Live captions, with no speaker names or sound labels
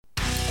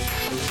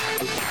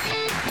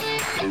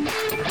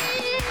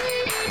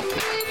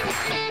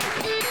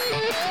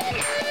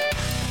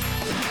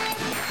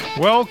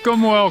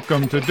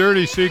Welcome to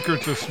Dirty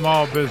Secrets of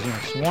Small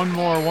Business. One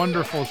more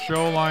wonderful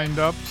show lined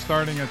up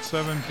starting at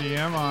 7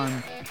 p.m.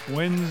 on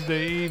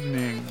Wednesday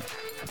evening.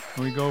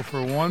 We go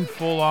for one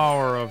full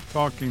hour of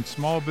talking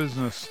small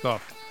business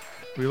stuff.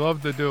 We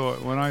love to do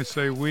it. When I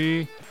say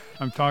we,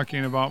 I'm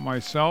talking about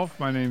myself.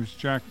 My name's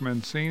Jack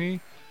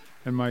Mancini,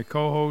 and my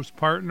co-host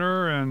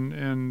partner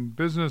in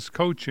business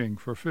coaching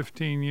for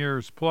 15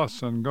 years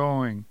plus and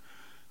going.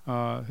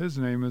 His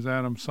name is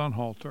Adam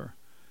Sunhalter.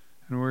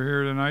 And we're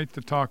here tonight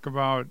to talk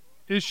about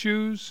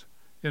issues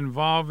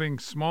involving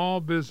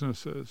small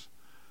businesses.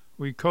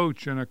 We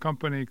coach in a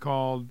company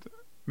called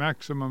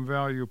Maximum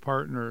Value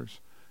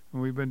Partners.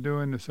 And we've been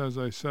doing this, as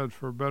I said,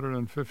 for better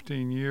than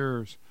 15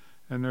 years.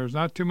 And there's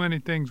not too many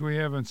things we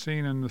haven't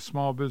seen in the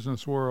small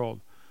business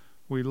world.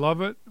 We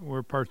love it.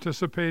 We're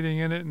participating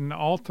in it in not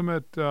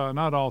ultimate,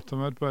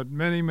 but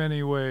many,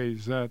 many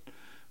ways, that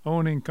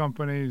owning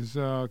companies,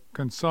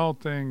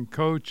 consulting,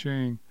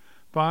 coaching,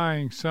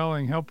 buying,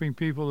 selling, helping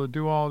people to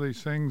do all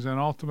these things and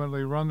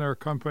ultimately run their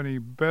company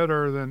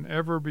better than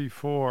ever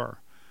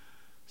before.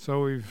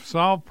 So we've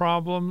solved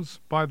problems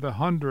by the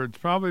hundreds,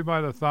 probably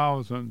by the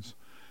thousands,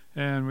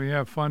 and we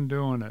have fun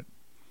doing it.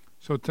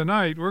 So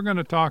tonight we're going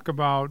to talk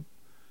about a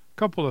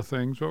couple of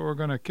things, but we're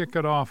going to kick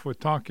it off with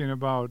talking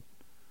about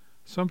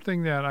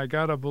something that I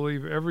got to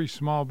believe every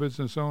small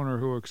business owner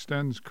who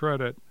extends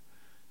credit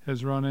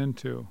has run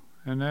into,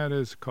 and that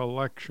is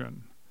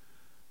collection.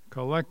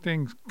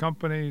 Collecting from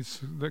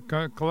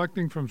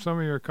some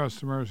of your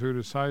customers who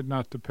decide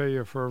not to pay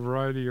you for a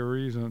variety of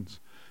reasons,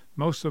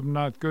 most of them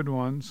not good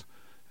ones.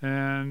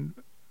 And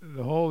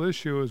the whole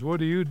issue is,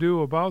 what do you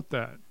do about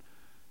that?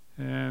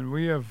 And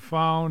we have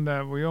found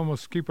that we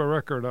almost keep a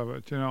record of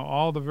it,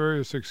 all the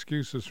various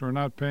excuses for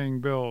not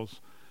paying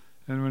bills.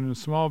 And when in the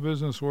small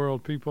business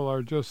world, people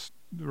are just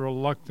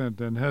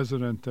reluctant and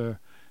hesitant to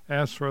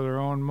ask for their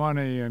own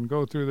money and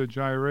go through the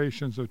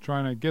gyrations of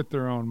trying to get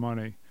their own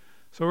money.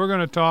 So we're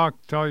going to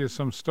tell you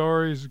some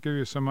stories, give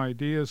you some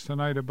ideas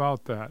tonight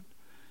about that.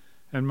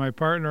 And my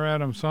partner,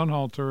 Adam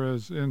Sunhalter,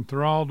 is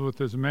enthralled with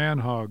his man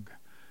hug.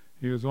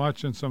 He was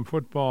watching some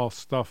football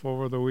stuff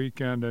over the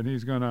weekend, and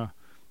he's going to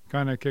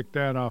kind of kick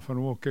that off,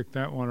 and we'll kick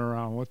that one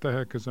around. What the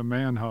heck is a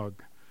man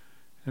hug?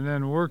 And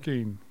then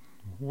working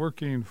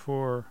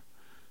for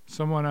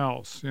someone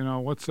else.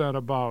 What's that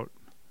about?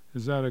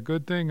 Is that a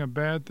good thing, a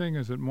bad thing?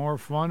 Is it more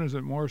fun? Is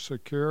it more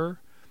secure?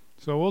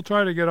 So we'll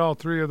try to get all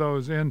three of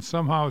those in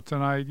somehow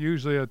tonight.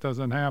 Usually it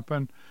doesn't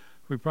happen.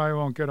 We probably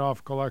won't get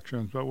off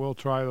collections, but we'll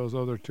try those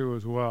other two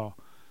as well.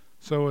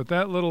 So with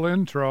that little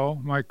intro,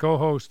 my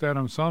co-host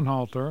Adam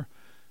Sunhalter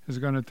is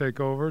going to take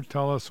over,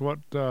 tell us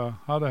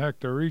how the heck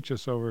to reach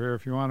us over here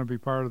if you want to be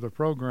part of the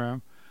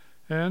program,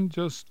 and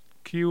just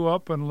queue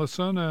up and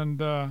listen and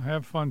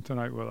have fun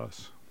tonight with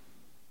us.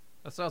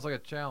 That sounds like a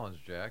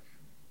challenge, Jack.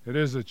 It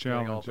is a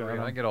challenge.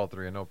 I get all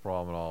three, no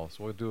problem at all.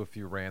 So we'll do a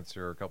few rants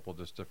here, a couple of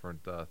just different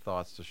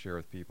thoughts to share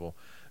with people.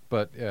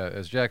 But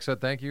as Jack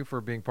said, thank you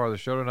for being part of the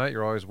show tonight.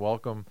 You're always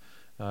welcome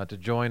to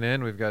join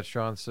in. We've got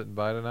Sean sitting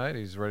by tonight.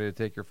 He's ready to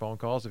take your phone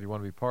calls. If you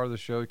want to be part of the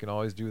show, you can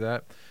always do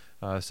that.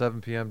 7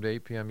 p.m. to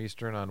 8 p.m.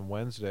 Eastern on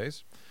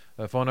Wednesdays.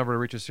 The phone number to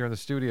reach us here in the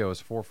studio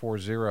is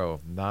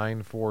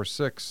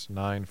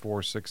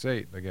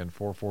 440-946-9468. Again,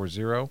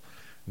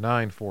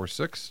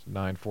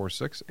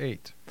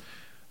 440-946-9468.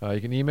 You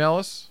can email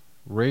us,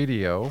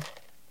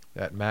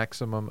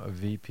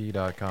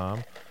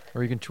 radio@MaximumVP.com,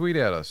 or you can tweet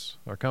at us.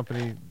 Our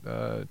company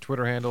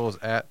Twitter handle is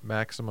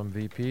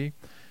 @MaximumVP.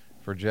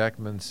 For Jack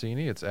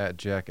Mancini, it's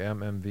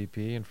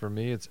 @JackMMVP, and for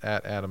me, it's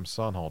 @Adam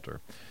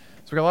Sunhalter.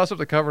 So we got lots of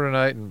stuff to cover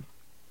tonight, and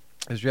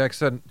as Jack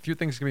said, a few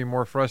things can be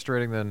more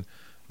frustrating than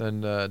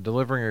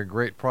delivering a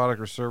great product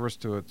or service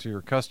to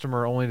your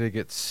customer only to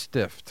get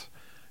stiffed.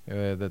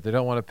 That they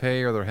don't want to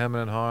pay, or they're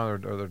hemming and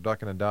hawing, or they're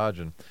ducking and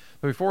dodging.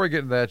 But before we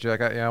get into that,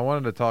 Jack, I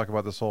wanted to talk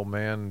about this whole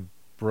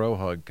man-bro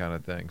hug kind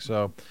of thing.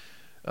 So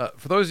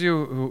for those of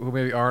you who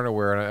maybe aren't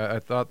aware, and I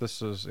thought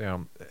this is,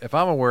 if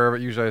I'm aware of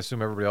it, usually I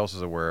assume everybody else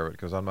is aware of it,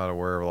 because I'm not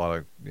aware of a lot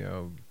of,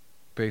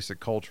 basic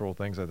cultural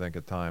things, I think,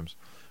 at times,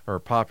 or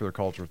popular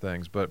culture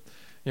things. But,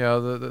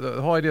 the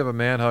whole idea of a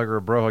man hug or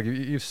a bro hug,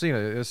 you've seen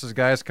it. This is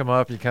guys come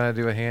up, you kind of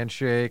do a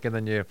handshake, and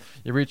then you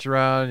reach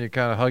around and you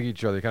kind of hug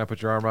each other. You kind of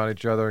put your arm around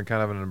each other and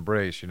kind of an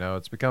embrace.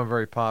 It's become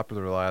very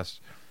popular the last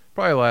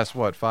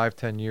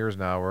 5-10 years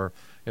now, where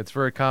it's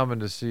very common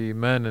to see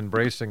men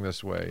embracing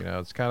this way.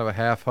 It's kind of a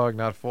half hug,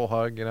 not full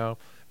hug,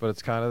 but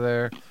it's kind of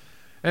there.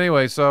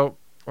 Anyway, so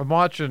I'm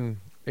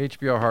watching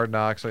HBO Hard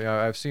Knocks.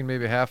 I've seen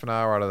maybe half an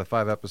hour out of the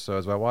 5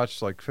 episodes, but I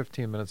watched like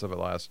 15 minutes of it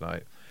last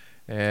night.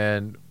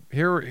 And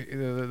here,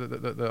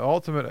 the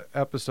ultimate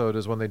episode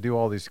is when they do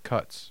all these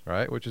cuts,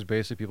 right? Which is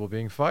basically people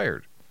being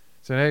fired.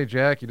 Saying, hey,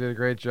 Jack, you did a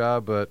great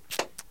job, but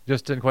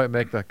just didn't quite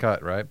make the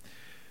cut, right?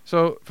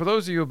 So for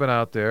those of you who have been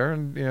out there,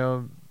 and,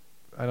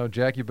 I know,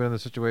 Jack, you've been in the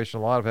situation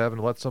a lot of having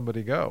to let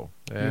somebody go,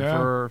 and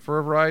for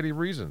a variety of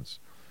reasons.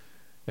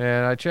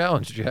 And I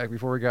challenged Jack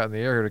before we got in the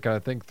air here to kind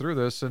of think through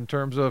this in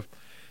terms of,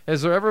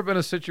 has there ever been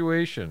a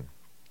situation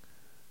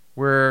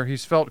where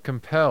he's felt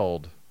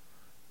compelled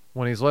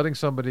when he's letting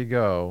somebody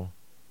go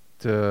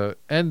to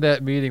end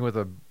that meeting with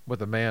a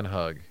man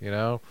hug,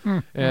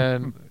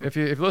 And if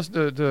you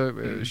listen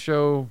to a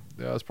show,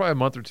 it was probably a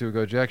month or two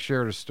ago, Jack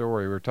shared a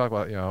story. We were talking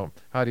about,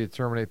 how do you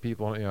terminate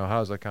people, how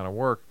does that kind of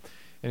work?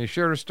 And he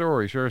shared a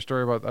story.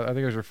 About, I think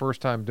it was her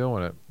first time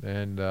doing it.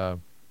 And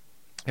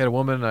he had a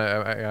woman,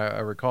 I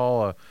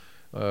recall,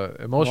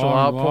 emotional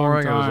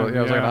outpouring. It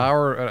was like an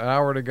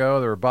hour to go.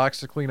 There were a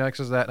box of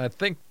Kleenexes, and I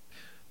think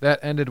that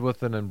ended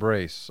with an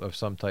embrace of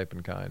some type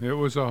and kind. It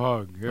was a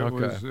hug. It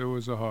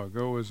was a hug.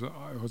 It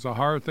was a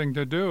hard thing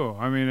to do.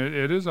 I mean,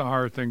 it is a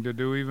hard thing to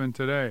do even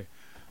today.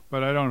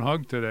 But I don't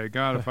hug today.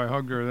 God, if I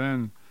hugged her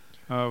then,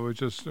 it was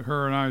just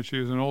her and I. She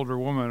was an older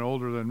woman,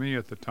 older than me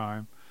at the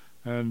time.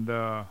 And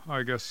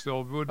I guess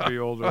still would be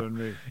older than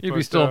me. You'd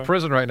be still in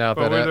prison right now if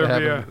that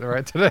happened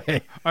right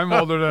today. I'm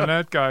older than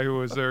that guy who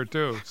was there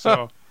too.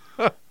 So,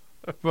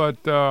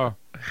 but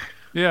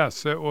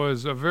yes, it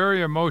was a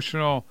very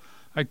emotional.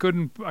 I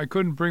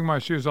couldn't bring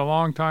she was a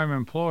long-time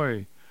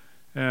employee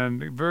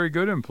and a very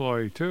good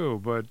employee too,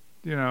 but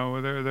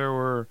there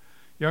were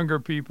younger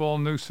people,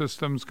 new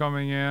systems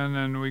coming in,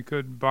 and we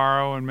could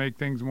borrow and make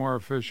things more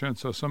efficient,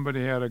 so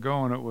somebody had to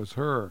go, and it was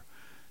her.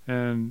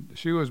 And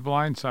she was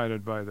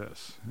blindsided by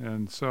this,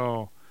 and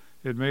so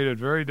it made it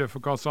very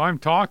difficult. So I'm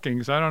talking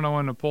because I don't know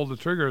when to pull the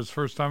trigger. It's the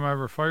first time I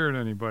ever fired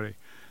anybody,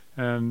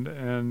 and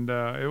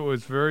it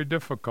was very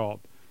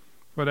difficult.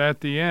 But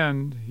at the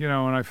end, when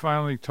I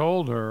finally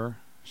told her,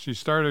 she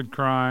started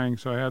crying,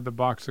 so I had the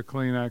box of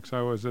Kleenex.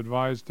 I was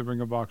advised to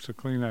bring a box of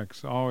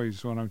Kleenex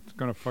always when I'm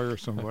going to fire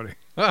somebody.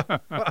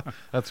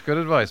 That's good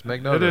advice.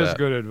 Make note of that. It is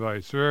good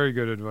advice, very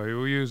good advice.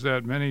 We use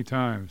that many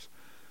times.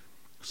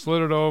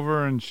 Slid it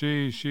over, and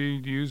she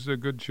used a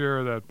good share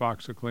of that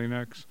box of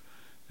Kleenex.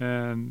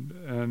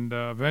 And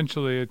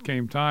eventually it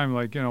came time,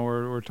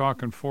 we're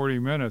talking 40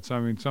 minutes.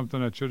 I mean,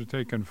 something that should have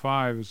taken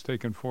 5 is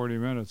taken 40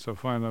 minutes. So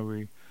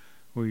finally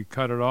we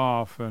cut it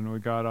off, and we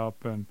got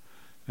up, and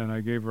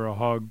I gave her a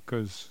hug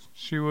because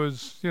she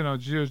was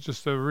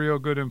just a real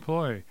good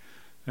employee.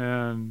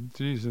 And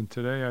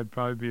today I'd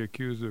probably be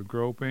accused of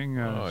groping.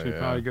 She'd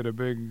probably get a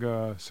big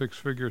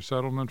 6-figure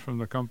settlement from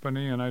the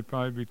company, and I'd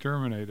probably be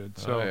terminated.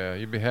 So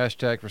you'd be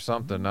hashtagged for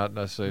something, not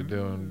necessarily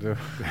doing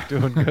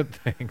good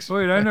things.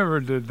 Wait, I never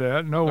did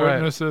that. No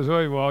witnesses.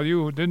 Wait, well,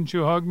 didn't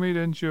you hug me?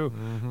 Didn't you?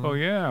 Mm-hmm. Oh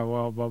yeah.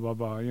 Well, blah blah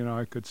blah.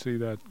 I could see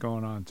that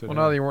going on today. Well,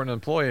 now that you weren't an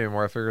employee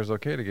anymore, I figure it's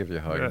okay to give you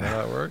a hug. You know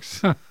how that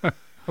works.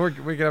 We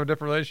can have a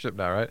different relationship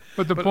now, right?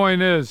 But the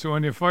point is,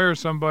 when you fire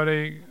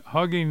somebody,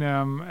 hugging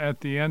them at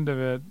the end of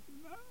it,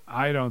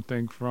 I don't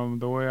think, from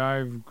the way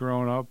I've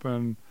grown up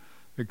and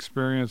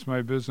experienced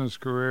my business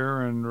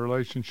career and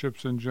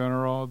relationships in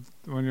general,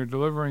 when you're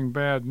delivering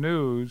bad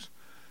news,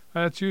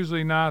 that's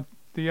usually not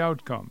the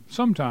outcome.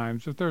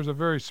 Sometimes, if there's a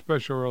very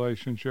special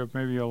relationship,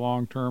 maybe a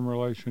long-term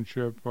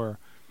relationship or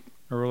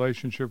a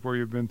relationship where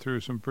you've been through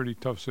some pretty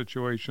tough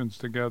situations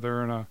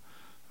together and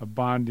a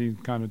bonding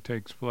kind of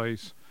takes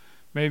place,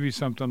 maybe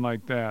something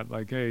like that,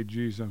 like, hey,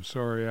 geez, I'm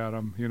sorry,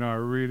 Adam. I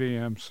really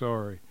am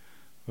sorry.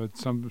 But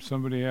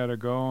somebody had to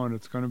go, and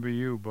it's going to be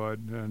you,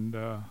 bud. And,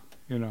 a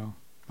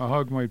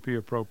hug might be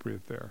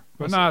appropriate there.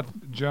 But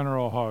not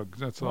general hugs.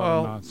 That's a lot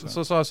of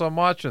nonsense. So I'm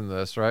watching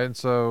this, right? And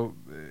so,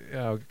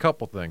 a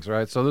couple things,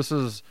 right? So this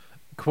is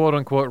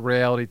quote-unquote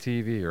reality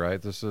TV,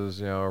 right? This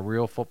is, a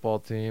real football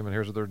team, and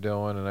here's what they're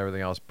doing and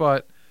everything else.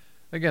 But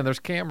again, there's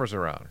cameras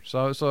around.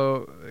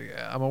 So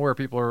I'm aware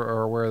people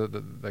are aware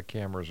that the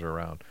cameras are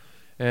around.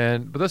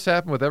 But this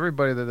happened with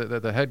everybody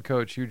that the head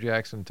coach, Hugh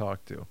Jackson,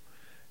 talked to.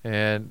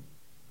 And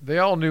they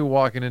all knew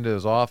walking into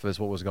his office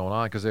what was going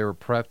on because they were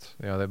prepped.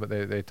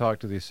 They talked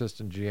to the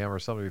assistant GM or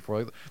something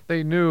before.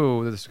 They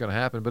knew that this was going to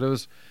happen. But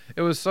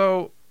it was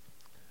so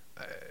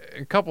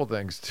a couple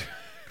things.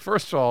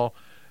 First of all,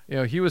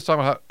 he was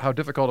talking about how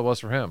difficult it was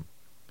for him.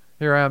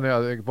 Here I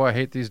am, boy, I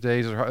hate these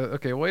days.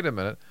 Okay, wait a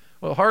minute.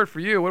 Well, hard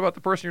for you. What about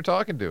the person you're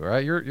talking to,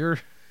 right?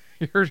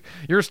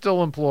 You're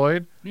still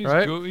employed,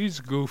 right? He's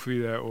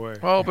goofy that way.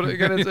 Well, but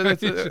again,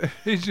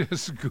 he's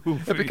just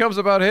goofy. It becomes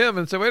about him,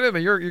 and say, wait a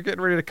minute, you're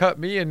getting ready to cut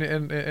me, and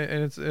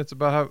it's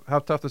about how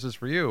tough this is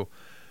for you.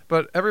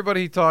 But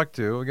everybody he talked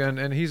to, again,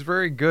 and he's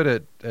very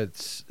good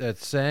at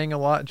saying a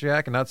lot,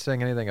 Jack, and not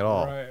saying anything at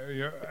all.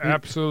 Right,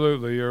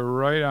 absolutely, you're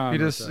right on. He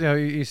just,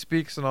 he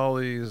speaks in all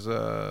these, I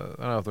don't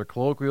know if they're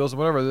colloquials or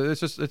whatever. It's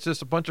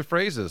just a bunch of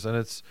phrases, and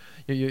it's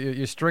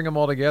you string them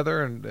all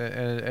together, and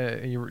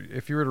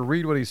if you were to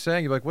read what he's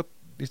saying, you're like, what?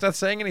 He's not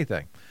saying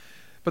anything.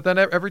 But then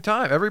every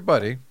time,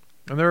 everybody,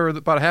 and there were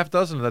about a half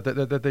dozen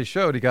that they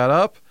showed. He got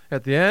up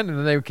at the end, and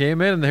then they came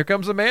in, and here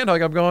comes the man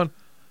hug. I'm going,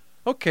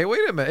 okay,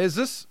 wait a minute, Is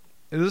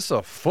this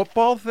a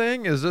football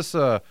thing? Is this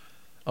a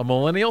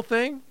millennial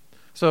thing?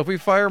 So if we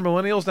fire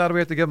millennials, now do we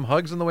have to give them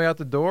hugs on the way out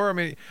the door? I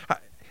mean,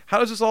 how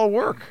does this all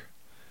work?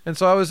 And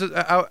so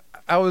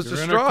I was You're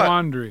distraught. in a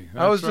quandary.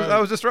 I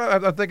was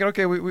distraught. I'm thinking,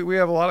 okay, we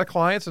have a lot of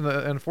clients, and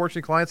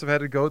unfortunately, clients have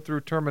had to go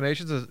through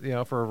terminations,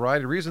 for a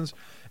variety of reasons.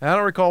 And I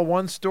don't recall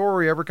one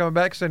story ever coming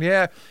back saying,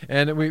 yeah.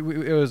 And it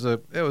was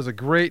a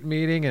great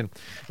meeting, and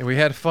we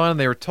had fun.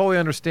 They were totally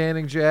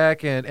understanding,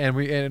 Jack. And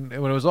when it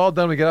was all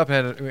done, we got up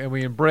and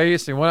we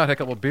embraced and went out and had a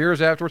couple of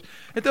beers afterwards.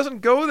 It doesn't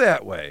go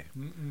that way,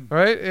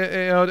 right?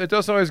 It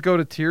doesn't always go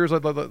to tears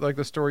like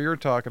the story you're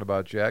talking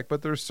about, Jack.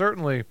 But there's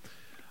certainly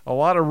a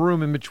lot of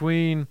room in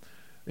between.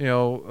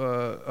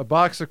 A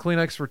box of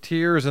Kleenex for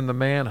tears and the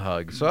man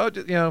hug. So,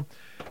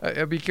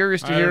 I'd be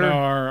curious to hear.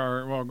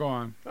 Well, go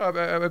on.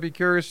 I'd be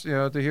curious,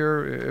 to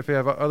hear if you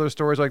have other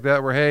stories like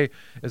that where, hey,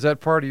 is that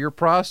part of your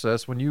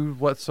process when you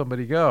let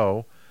somebody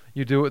go?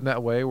 You do it in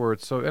that way where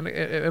it's so, and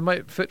it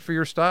might fit for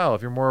your style.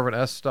 If you're more of an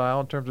S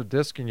style in terms of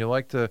disc and you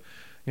like to,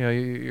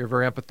 you're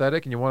very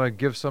empathetic and you want to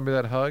give somebody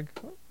that hug.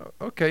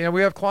 Okay,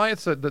 we have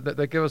clients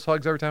that give us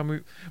hugs every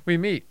time we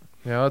meet.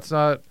 It's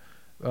not.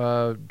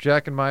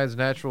 Jack and mine's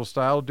natural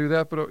style to do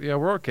that, but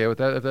we're okay with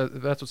that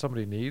if that's what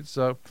somebody needs.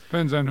 So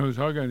depends on who's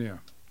hugging you.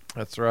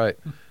 That's right.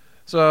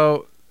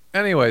 So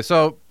anyway,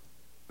 that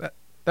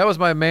was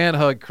my man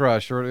hug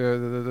crush, or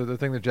the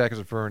thing that Jack is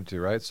referring to,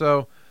 right?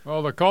 So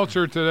well, the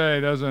culture today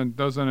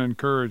doesn't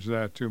encourage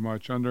that too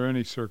much under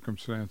any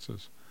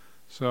circumstances.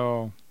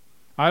 So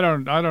I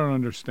don't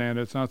understand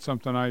it. It's not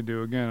something I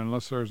do, again,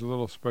 unless there's a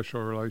little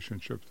special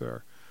relationship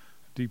there,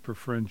 deeper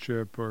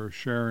friendship or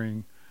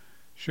sharing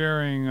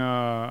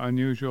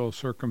unusual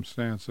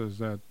circumstances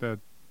that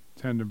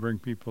tend to bring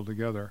people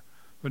together.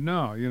 But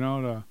no,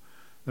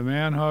 the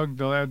man hug,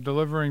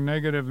 delivering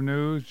negative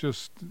news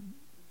just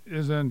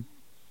isn't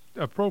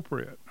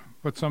appropriate.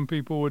 But some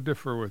people would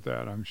differ with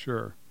that, I'm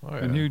sure. Oh,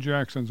 yeah. And Hugh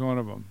Jackson's one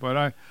of them. But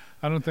I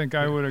don't think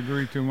I would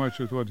agree too much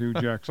with what Hugh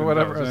Jackson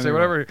does.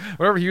 Anyway.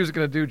 Whatever Hugh's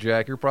going to do,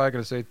 Jack, you're probably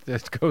going to say,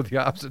 let's go the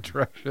opposite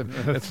direction.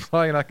 It's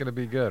probably not going to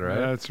be good, right?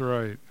 That's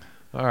right.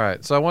 All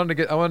right, so I wanted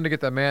to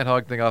get that man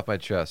hug thing off my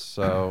chest.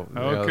 So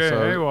okay,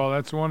 hey, well,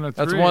 that's one of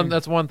three.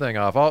 That's one thing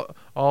off.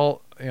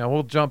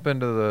 We'll jump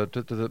into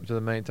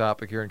the main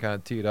topic here and kind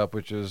of tee it up,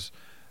 which is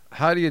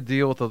how do you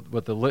deal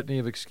with the litany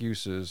of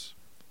excuses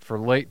for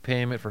late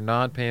payment, for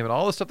non-payment,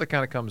 all the stuff that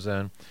kind of comes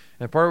in.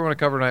 And part of what we want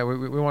to cover tonight,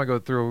 we want to go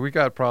through. We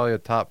got probably a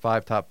top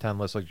 5, top 10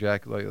 list, like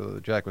Jack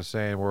was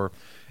saying, where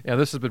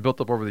this has been built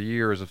up over the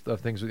years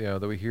of things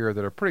that we hear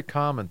that are pretty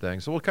common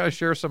things. So we'll kind of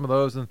share some of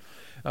those, and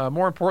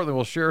more importantly,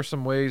 we'll share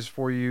some ways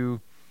for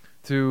you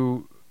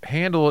to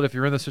handle it if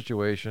you're in the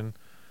situation.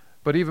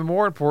 But even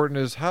more important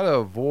is how to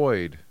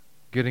avoid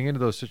getting into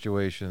those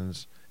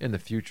situations in the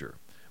future,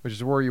 which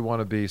is where you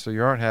want to be, so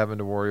you aren't having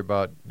to worry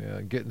about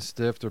getting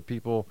stiffed or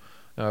people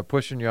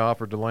pushing you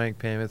off or delaying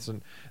payments.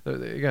 And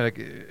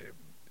again,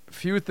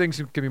 few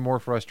things can be more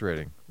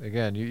frustrating.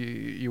 Again,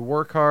 you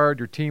work hard,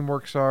 your team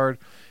works hard,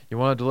 you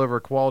want to deliver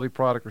a quality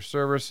product or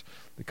service,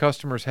 the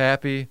customer's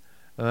happy,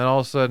 and then all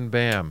of a sudden,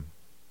 bam,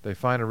 they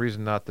find a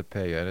reason not to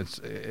pay you. And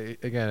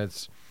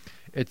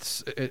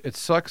it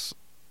sucks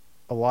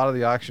a lot of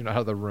the oxygen out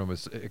of the room.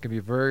 It can be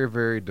very,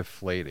 very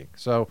deflating.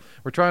 So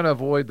we're trying to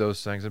avoid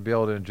those things and be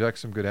able to inject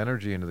some good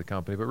energy into the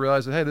company, but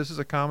realize that, hey, this is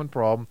a common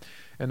problem,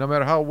 and no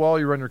matter how well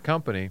you run your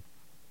company,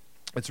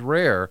 it's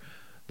rare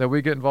that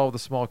we get involved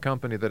with a small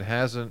company that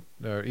hasn't,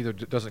 either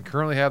doesn't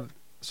currently have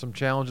some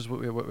challenges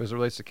as it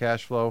relates to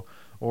cash flow,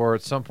 or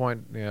at some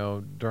point,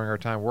 during our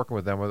time working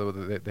with them,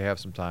 whether they have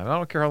some time. And I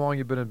don't care how long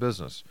you've been in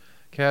business.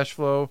 Cash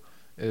flow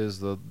is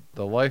the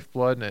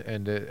lifeblood,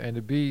 and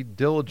to be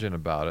diligent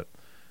about it.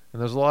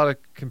 And there's a lot of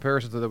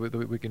comparisons that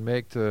we can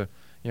make to,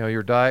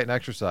 your diet and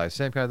exercise.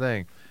 Same kind of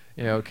thing.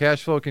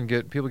 Cash flow can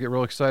get people get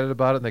real excited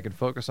about it, and they can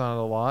focus on it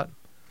a lot,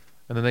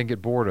 and then they can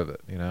get bored of it.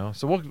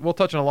 So we'll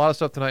touch on a lot of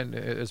stuff tonight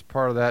as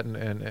part of that,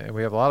 and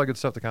we have a lot of good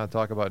stuff to kind of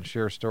talk about and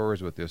share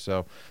stories with you.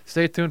 So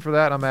stay tuned for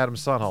that. I'm Adam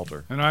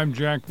Sonhalter. And I'm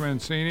Jack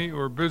Mancini.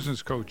 We're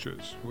business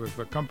coaches with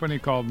a company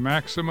called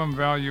Maximum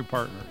Value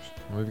Partners.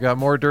 We've got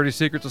more dirty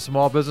secrets of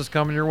small business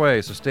coming your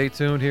way, so stay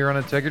tuned here on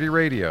Integrity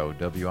Radio,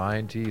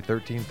 WINT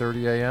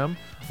 1330 AM,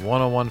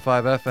 101.5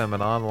 FM,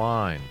 and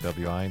online,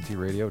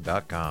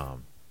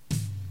 WINTradio.com.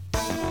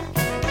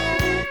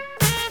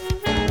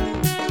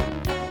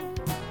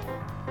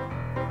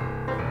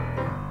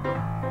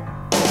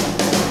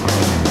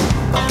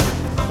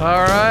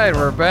 All right,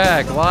 we're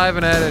back, live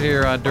and at it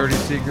here on Dirty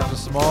Secrets of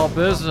Small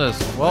Business.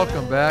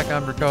 Welcome back.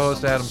 I'm your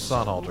co-host, Adam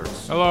Sonhalter.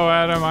 Hello,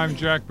 Adam. I'm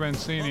Jack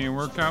Mancini, and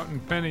we're counting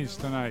pennies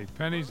tonight.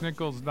 Pennies,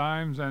 nickels,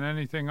 dimes, and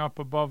anything up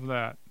above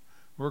that.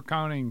 We're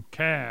counting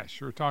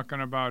cash. We're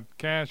talking about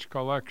cash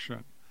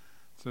collection.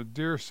 It's a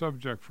dear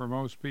subject for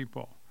most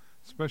people,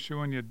 especially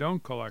when you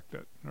don't collect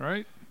it,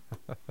 right?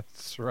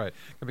 That's right.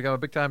 It can become a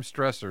big-time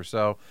stressor.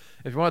 So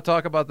if you want to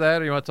talk about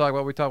that, or you want to talk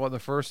about what we talked about in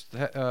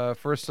the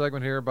first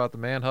segment here about the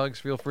man hugs,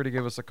 feel free to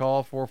give us a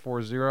call,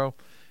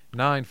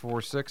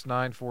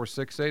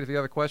 440-946-9468. If you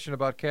have a question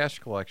about cash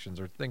collections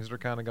or things that are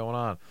kind of going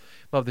on,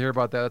 love to hear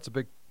about that. That's a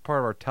big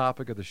part of our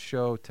topic of the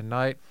show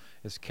tonight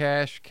is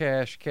cash,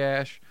 cash,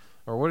 cash.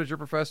 Or what did your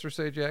professor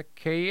say, Jack?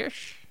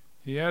 Cash?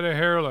 He had a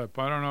hair lip.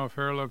 I don't know if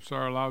hair lips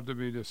are allowed to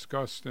be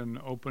discussed in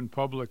open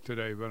public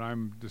today, but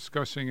I'm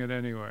discussing it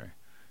anyway.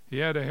 He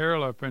had a hair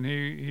lip, and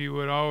he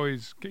would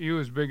always, he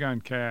was big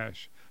on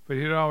cash, but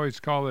he'd always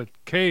call it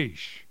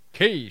cash.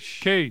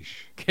 Cash.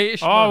 Cash.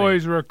 Cash money.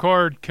 Always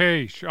record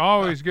cash.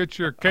 Always get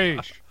your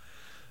cash.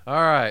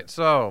 All right,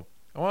 so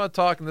I want to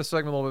talk in this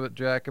segment a little bit,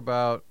 Jack,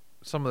 about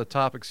some of the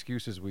top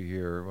excuses we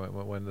hear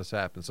when this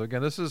happens. So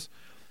again, this is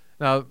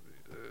now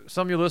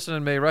some of you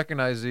listening may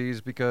recognize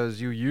these because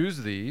you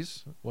use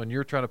these when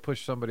you're trying to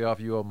push somebody off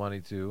you owe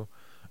money to,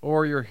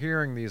 or you're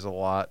hearing these a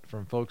lot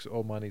from folks who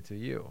owe money to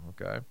you.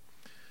 Okay,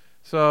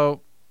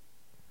 so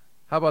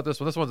how about this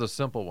one? This one's a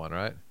simple one,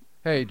 right?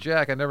 Hey,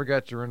 Jack, I never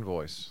got your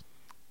invoice.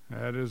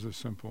 That is a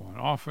simple one,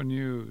 often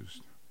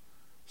used.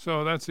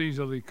 So that's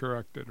easily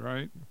corrected,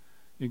 right?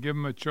 You give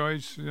them a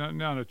choice,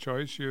 not a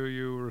choice.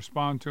 You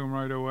respond to them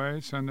right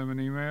away, send them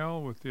an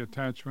email with the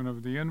attachment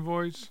of the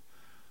invoice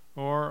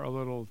or a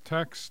little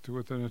text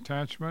with an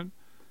attachment.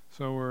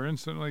 So we're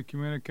instantly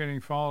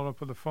communicating, followed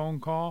up with a phone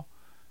call,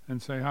 and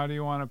say, how do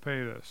you want to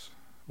pay this?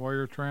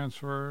 Wire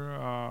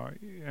transfer,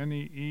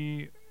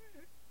 any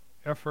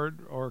effort,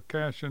 or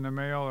cash in the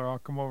mail, or I'll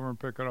come over and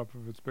pick it up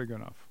if it's big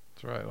enough.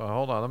 That's right. Well,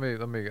 hold on.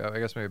 Let me. I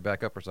guess maybe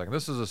back up for a second.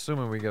 This is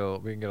assuming we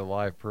can get a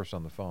live person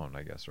on the phone.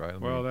 I guess, right?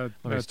 Let me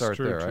that's start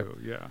true there, right? too.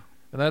 Yeah.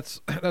 And that's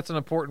an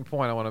important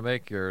point I want to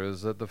make here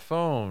is that the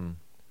phone,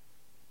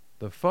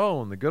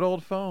 the good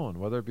old phone,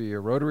 whether it be a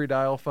rotary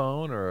dial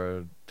phone or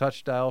a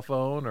touch dial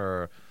phone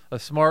or a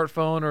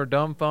smartphone or a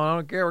dumb phone, I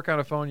don't care what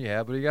kind of phone you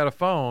have, but you got a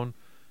phone.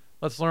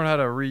 Let's learn how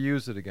to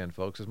reuse it again,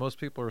 folks, because most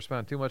people are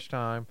spending too much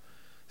time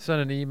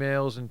sending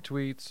emails and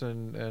tweets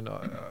and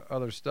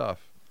other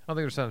stuff. I don't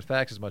think they're sending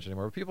faxes much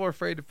anymore. But people are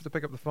afraid to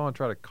pick up the phone and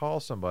try to call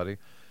somebody.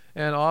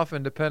 And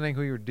often, depending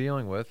who you're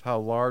dealing with, how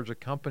large a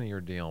company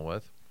you're dealing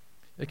with,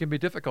 it can be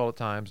difficult at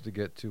times to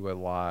get to a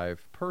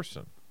live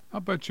person. I'll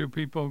bet you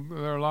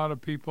there are a lot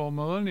of people,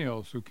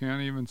 millennials, who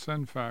can't even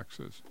send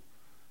faxes.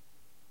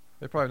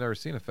 They've probably never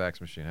seen a fax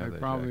machine, have they? They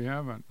probably Jack?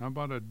 haven't. How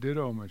about a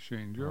ditto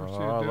machine? Did you ever see a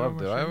I ditto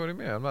loved it. machine? What do you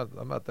mean?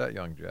 I'm not that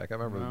young, Jack. I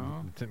remember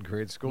in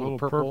grade school.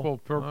 Little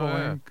purple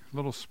ink,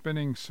 little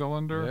spinning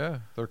cylinder. Yeah,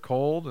 they're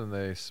cold and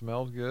they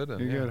smelled good. And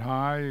you get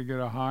high. You get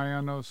a high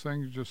on those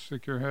things. You just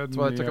stick your head That's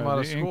in why I took them out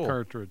of the school. ink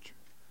cartridge.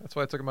 That's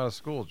why I took them out of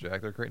school,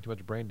 Jack. They're creating too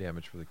much brain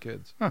damage for the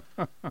kids. Is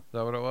that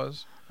what it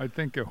was? I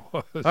think it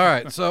was. All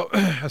right. So,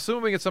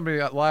 assuming we get somebody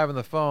live on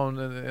the phone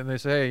and they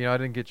say, hey, I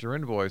didn't get your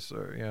invoice,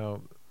 or,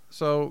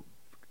 so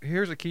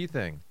here's a key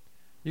thing: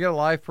 you got a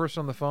live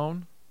person on the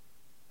phone,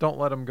 don't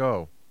let them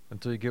go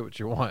until you get what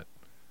you want.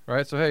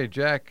 Right? So, hey,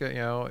 Jack, you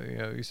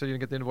said you didn't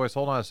get the invoice.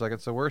 Hold on a second.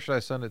 So, where should I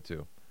send it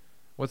to?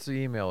 What's the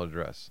email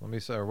address? Let me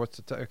say, or what's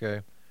the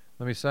okay?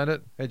 Let me send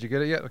it. Hey, did you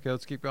get it yet? Okay,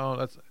 let's keep going.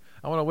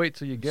 I want to wait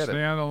till you get it.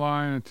 Stay on the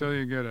line until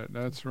you get it.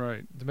 That's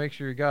right. To make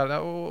sure you got it.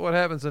 Now, what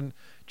happens, and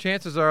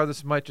chances are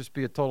this might just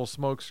be a total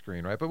smoke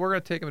screen, right? But we're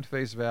going to take them at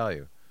face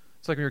value.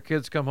 It's like when your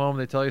kids come home,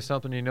 they tell you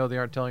something, you know they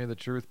aren't telling you the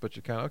truth, but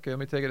you kind of, okay, let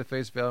me take it at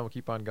face value and we'll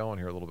keep on going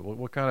here a little bit.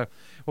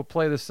 We'll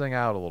play this thing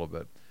out a little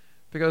bit.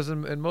 Because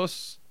in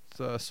most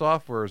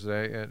softwares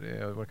today,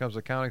 when it comes to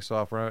accounting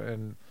software,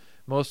 and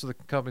most of the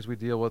companies we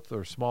deal with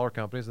are smaller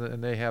companies,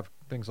 and they have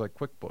things like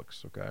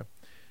QuickBooks, okay?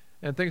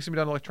 And things can be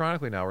done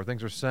electronically now, where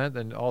things are sent,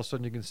 and all of a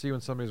sudden you can see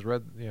when somebody's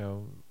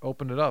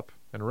opened it up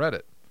and read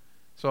it.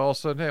 So all of a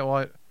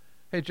sudden,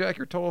 hey, Jack,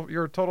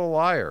 you're a total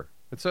liar.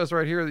 It says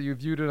right here that you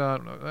viewed it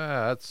on.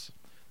 That's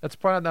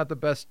probably not the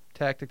best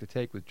tactic to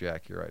take with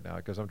Jack here right now,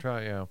 because I'm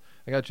trying.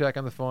 I got Jack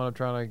on the phone. I'm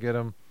trying to get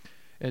him,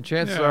 and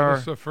chances are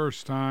this is the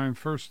first time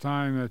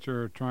that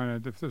you're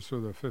trying to. If this were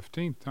the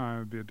 15th time,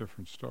 it'd be a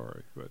different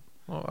story. But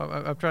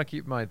I'm trying to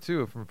keep in mind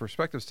too, from a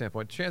perspective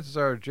standpoint. Chances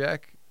are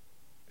Jack.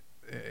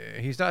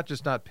 He's not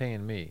just not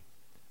paying me.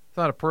 It's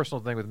not a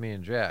personal thing with me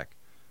and Jack.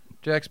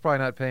 Jack's probably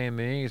not paying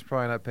me. He's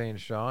probably not paying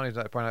Sean. He's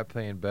probably not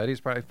paying Betty.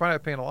 He's probably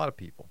not paying a lot of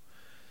people.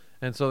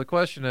 And so the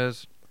question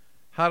is,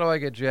 how do I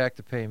get Jack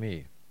to pay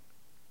me?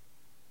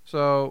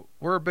 So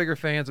we're bigger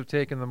fans of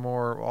taking the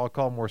I'll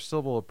call more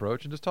civil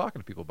approach and just talking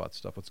to people about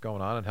stuff, what's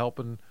going on, and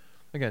helping,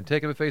 again,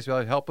 take them at face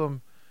value, help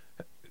them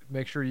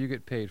make sure you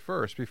get paid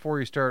first before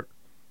you start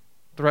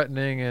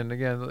threatening. And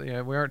again,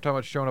 we aren't talking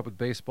about showing up with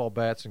baseball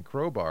bats and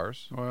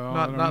crowbars. Well,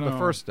 not the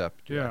first step.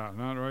 Jack. Yeah,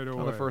 not right away.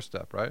 Not the first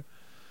step, right?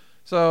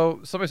 So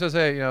somebody says,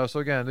 hey, so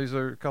again, these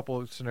are a couple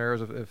of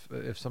scenarios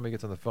if somebody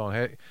gets on the phone.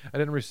 Hey, I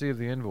didn't receive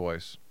the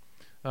invoice.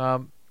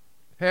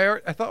 Hey,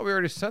 I thought we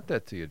already sent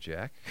that to you,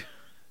 Jack.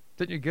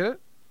 Didn't you get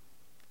it?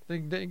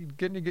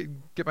 Didn't you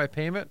get my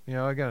payment?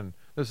 Again,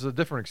 this is a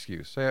different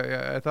excuse.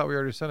 Hey, I thought we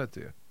already sent it to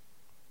you.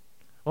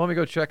 Well, let me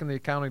go check in the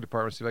accounting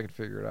department, see if I can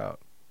figure it out.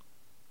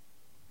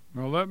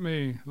 Well, let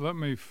me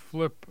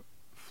flip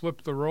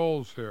the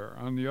roles here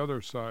on the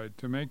other side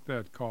to make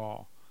that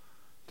call.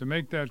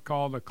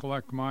 To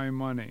collect my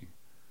money.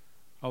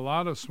 A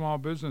lot of small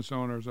business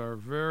owners are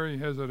very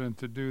hesitant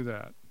to do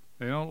that.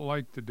 They don't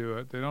like to do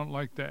it. They don't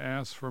like to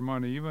ask for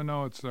money, even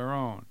though it's their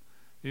own,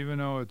 even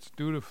though it's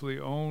dutifully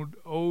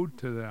owed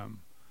to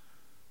them.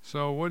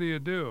 So what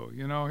do?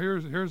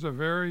 Here's a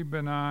very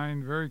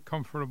benign, very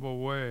comfortable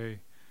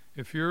way.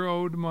 If you're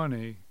owed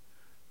money,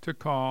 to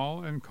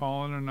call and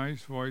call in a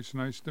nice voice,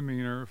 nice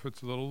demeanor. If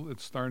it's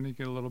starting to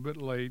get a little bit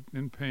late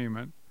in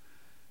payment,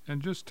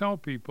 and just tell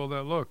people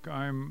that, look,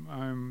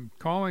 I'm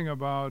calling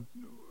about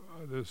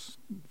this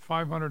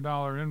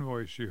 $500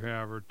 invoice you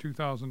have, or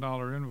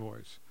 $2,000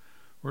 invoice.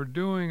 We're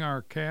doing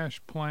our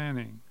cash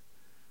planning.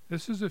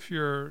 This is if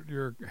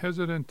you're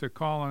hesitant to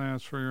call and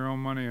ask for your own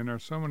money, and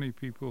there's so many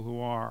people who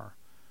are.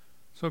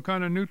 So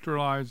kind of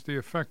neutralize the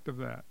effect of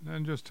that,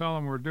 and just tell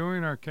them we're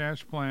doing our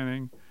cash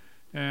planning,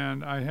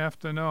 and I have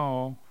to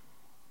know,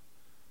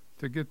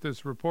 to get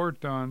this report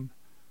done,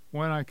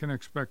 when I can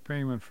expect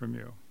payment from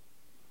you.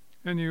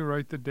 And you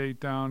write the date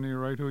down, you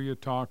write who you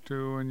talk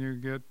to, and you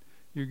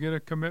get a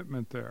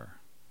commitment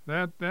there.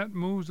 That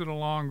moves it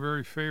along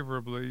very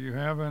favorably. You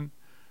haven't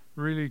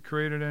really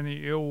created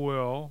any ill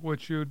will,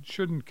 which you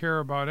shouldn't care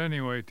about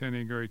anyway to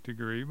any great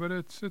degree, but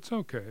it's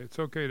okay. It's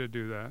okay to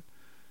do that.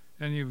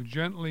 And you've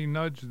gently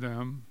nudged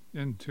them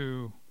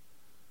into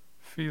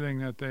feeling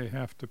that they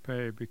have to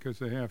pay because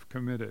they have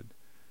committed.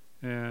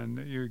 And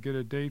you get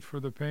a date for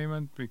the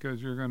payment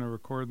because you're going to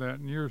record that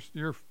in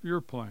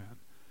your plan.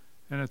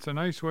 And it's a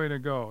nice way to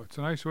go. It's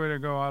a nice way to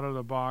go out of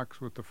the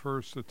box with the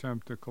first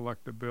attempt to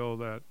collect a bill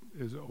that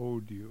is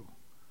owed you,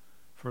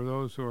 for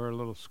those who are a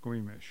little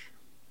squeamish.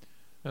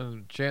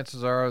 And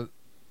chances are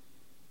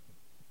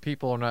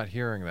people are not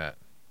hearing that.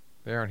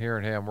 They aren't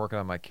hearing, hey, I'm working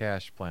on my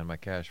cash plan, my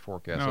cash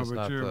forecast. No,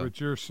 That's but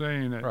you're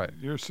saying it. Right.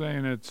 You're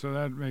saying it so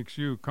that makes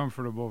you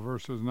comfortable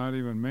versus not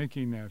even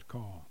making that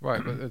call.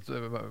 Right, but it's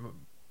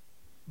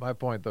my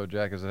point, though,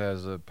 Jack, is it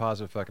has a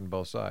positive effect on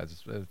both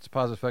sides. It's a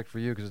positive effect for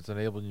you because it's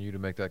enabling you to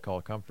make that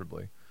call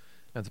comfortably.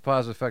 And it's a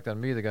positive effect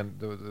on me,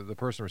 the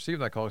person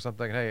receiving that call, because I'm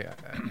thinking, hey,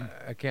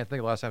 I can't think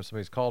of the last time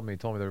somebody's called me and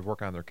told me they're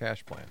working on their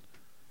cash plan.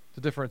 It's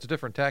a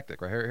different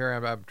tactic, right? Here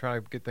I'm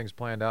trying to get things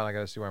planned out, and I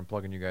got to see where I'm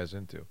plugging you guys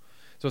into.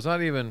 So it's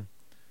not even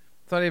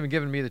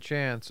giving me the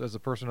chance, as the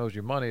person who owes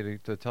you money,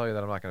 to tell you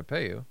that I'm not going to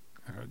pay you.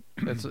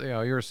 It's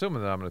you're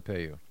assuming that I'm going to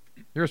pay you.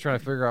 You're just trying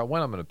to figure out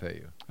when I'm going to pay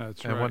you.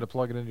 That's and right. when to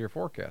plug it into your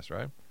forecast,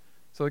 right?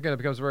 So again, it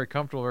becomes very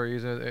comfortable, very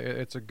easy.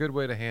 It's a good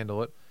way to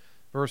handle it.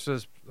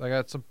 Versus, I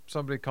got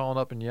somebody calling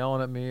up and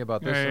yelling at me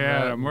about this and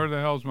that. Adam, where the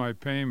hell's my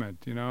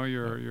payment?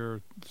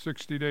 You're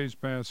 60 days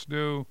past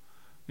due.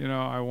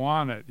 I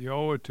want it. You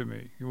owe it to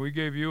me. We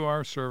gave you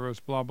our service.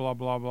 Blah blah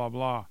blah blah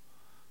blah.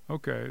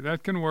 Okay,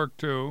 that can work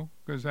too,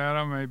 because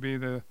Adam may be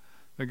the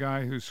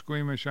guy who's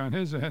squeamish on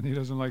his end. He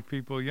doesn't like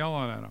people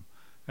yelling at him.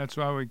 That's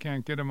why we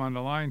can't get him on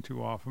the line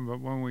too often.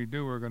 But when we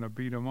do, we're going to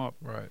beat him up.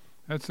 Right.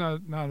 That's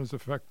not as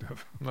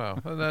effective. No,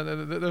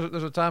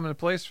 there's a time and a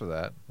place for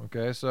that.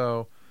 Okay,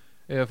 so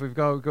if we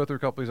go through a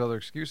couple of these other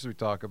excuses we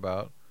talk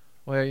about,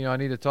 well, I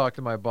need to talk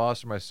to my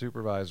boss or my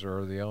supervisor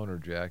or the owner,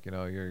 Jack.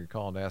 You're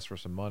calling to ask for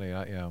some money.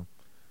 I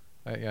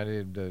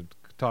need to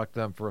talk to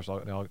them first. I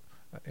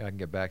can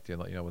get back to you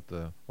and let you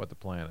know what the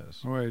plan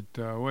is. Wait,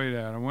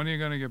 Adam. When are you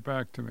going to get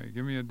back to me?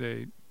 Give me a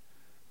date.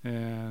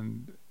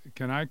 And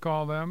can I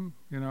call them?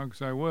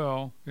 Because I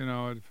will.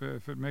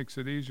 If it makes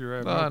it easier. I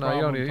have no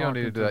problem you don't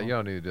need to do that. them. You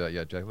don't need to do that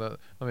yet, Jack. Let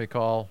me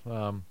call.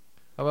 How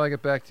about I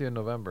get back to you in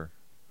November?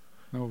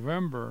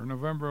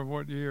 November of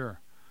what year?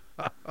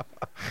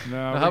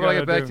 Now, how about I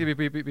get back to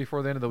you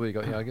before the end of the week?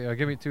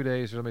 Give me 2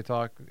 days. Let me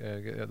talk.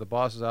 The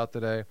boss is out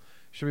today.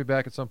 Should be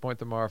back at some point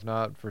tomorrow. If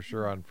not, for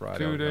sure on Friday.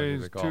 2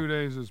 days. 2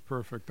 days is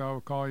perfect.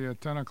 I'll call you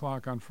at 10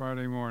 o'clock on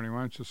Friday morning.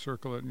 Why don't you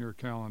circle it in your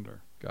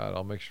calendar? God,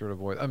 I'll make sure to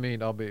avoid.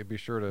 I'll be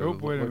sure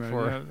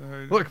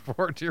to look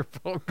forward to your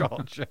phone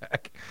call,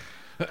 Jack.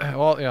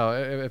 Well,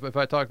 if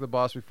I talk to the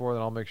boss before,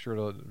 then I'll make sure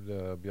to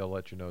be able to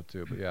let you know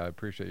too. But yeah, I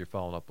appreciate you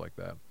following up like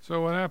that.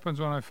 So what happens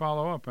when I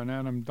follow up and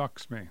Adam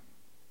ducks me?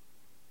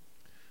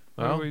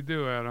 What do we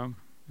do, Adam?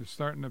 You're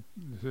starting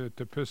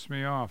to piss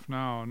me off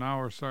now. Now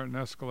we're starting to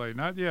escalate.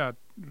 Not yet,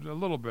 a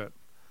little bit.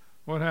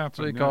 What happened?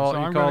 So you call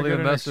I'm going to get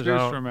the an message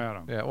excuse from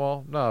Adam. Yeah,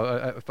 well,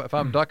 no. If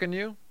I'm ducking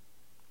you,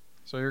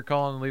 so you're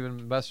calling and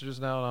leaving messages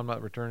now, and I'm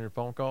not returning your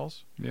phone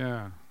calls.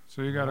 Yeah.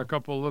 So you got a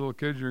couple of little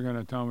kids you're going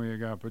to tell me you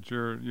got, but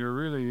you're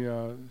really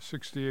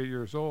 68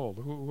 years old.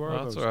 Who are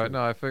those? That's all right.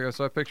 kids?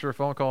 No, I picture a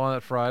phone call on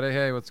that Friday.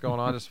 Hey, what's going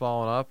on? Just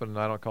following up, and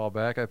I don't call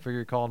back. I figure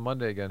you're calling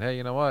Monday again. Hey,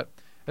 you know what?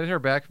 I didn't hear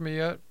back from you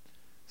yet.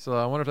 So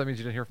I wonder if that means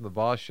you didn't hear from the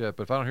boss yet.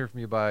 But if I don't hear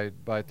from you by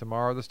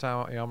tomorrow this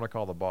time, I'm going to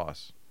call the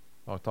boss.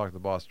 I'll talk to the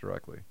boss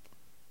directly.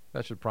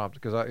 That should prompt,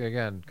 because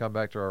again, come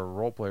back to our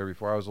role player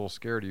before. I was a little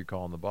scared of you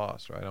calling the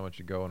boss, right? I don't want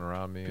you going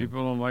around me.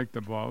 People don't like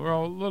the boss.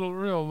 Well,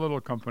 real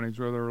little companies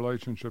where the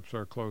relationships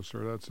are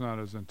closer, that's not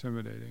as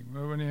intimidating.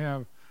 But when you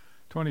have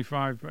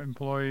 25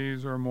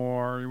 employees or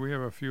more, we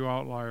have a few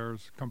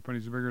outliers,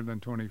 companies bigger than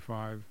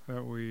 25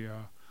 that we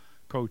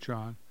coach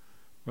on.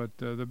 But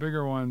the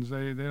bigger ones,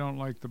 they don't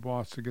like the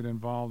boss to get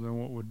involved in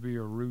what would be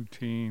a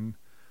routine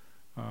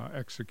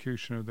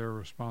execution of their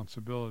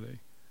responsibility.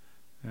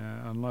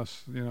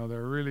 Unless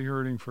they're really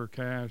hurting for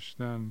cash,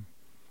 then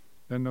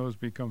those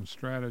become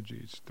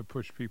strategies to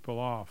push people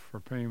off for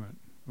payment.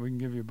 We can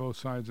give you both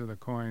sides of the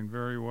coin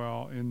very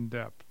well, in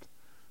depth.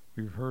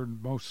 We've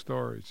heard most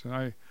stories,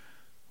 and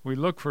we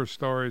look for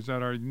stories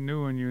that are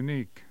new and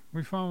unique.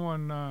 We found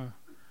one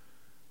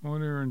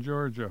when we were in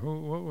Georgia.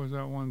 What was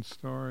that one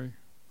story?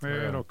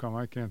 Maybe it'll come.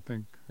 I can't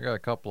think. I got a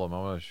couple of them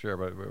I want to share,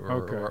 but we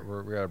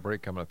got a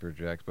break coming up here,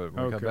 Jack. But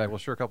when we come back, we'll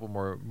share a couple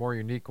more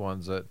unique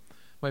ones that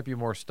might be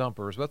more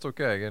stumpers. But that's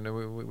okay.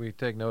 And we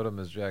take note of them,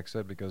 as Jack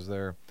said, because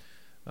they're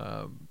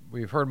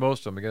we've heard most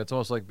of them. Again, it's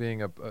almost like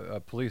being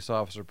a police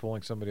officer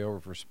pulling somebody over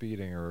for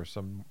speeding or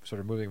some sort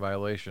of moving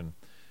violation.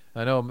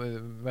 I know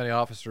many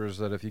officers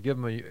that if you give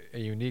them a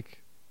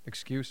unique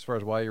excuse as far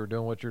as why you're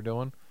doing what you're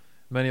doing,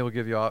 many will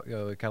give you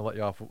kind of let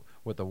you off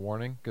with a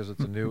warning because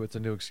it's a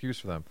new excuse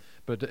for them.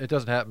 But it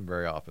doesn't happen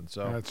very often.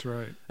 So that's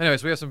right.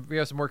 Anyways, we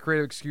have some more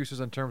creative excuses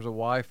in terms of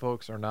why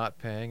folks are not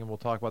paying, and we'll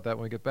talk about that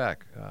when we get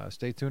back.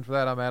 Stay tuned for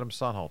that. I'm Adam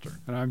Sonhalter.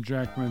 And I'm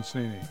Jack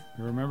Mancini.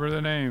 You remember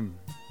the name,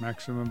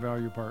 Maximum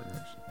Value Partners,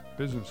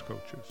 business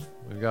coaches.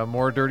 We've got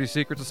more Dirty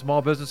Secrets of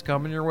Small Business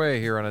coming your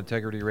way here on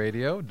Integrity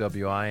Radio,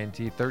 WINT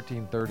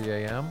 1330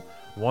 AM,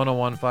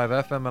 101.5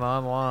 FM, and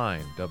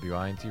online,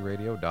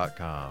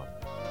 WINTradio.com.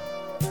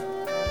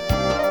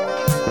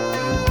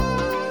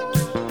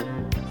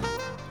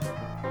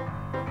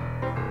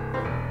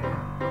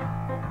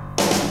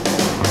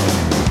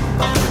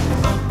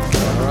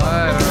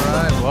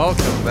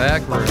 Welcome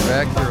back. We're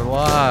back here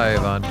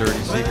live on Dirty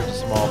Secrets of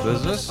Small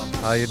Business.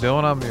 How you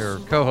doing? I'm your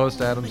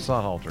co-host, Adam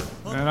Sonhalter.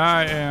 And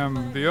I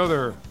am the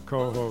other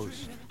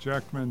co-host,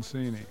 Jack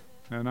Mancini.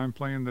 And I'm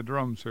playing the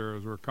drums here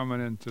as we're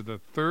coming into the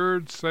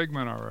third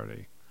segment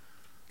already.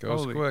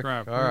 Goes Holy quick.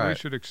 crap. All right. We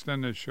should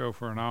extend this show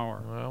for an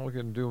hour. Well, we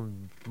can do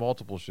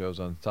multiple shows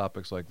on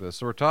topics like this.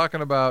 So we're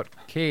talking about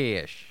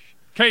cash.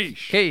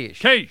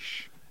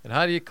 Cash. And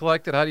how do you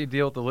collect it? How do you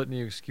deal with the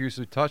litany of excuses?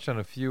 We touched on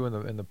a few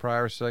in the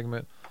prior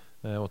segment.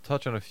 And we'll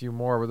touch on a few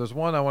more, but there's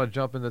one I want to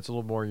jump in that's a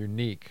little more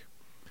unique.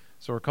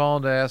 So we're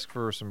calling to ask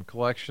for some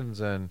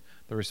collections, and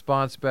the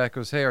response back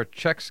was, hey, our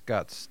checks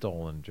got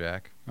stolen,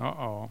 Jack.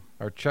 Uh-oh.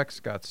 Our checks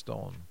got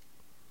stolen.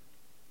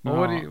 No.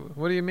 Well,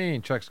 what do you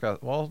mean checks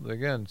got... Well,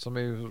 again,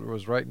 somebody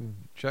was writing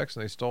checks,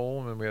 and they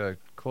stole them, and we had to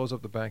close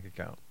up the bank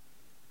account.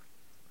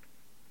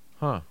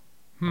 Huh.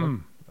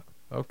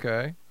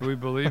 Okay. Do we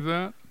believe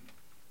that?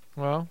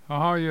 Well, how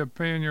are you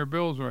paying your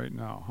bills right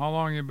now? How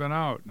long you been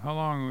out? How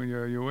long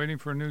are you waiting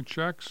for new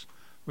checks?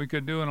 We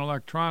could do an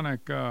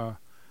electronic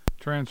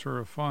transfer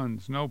of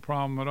funds. No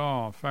problem at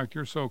all. In fact,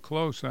 you're so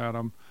close,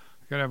 Adam.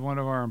 I could have one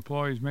of our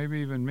employees, maybe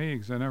even me,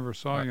 because I never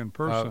saw you in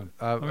person.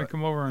 Let me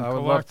come over and collect. I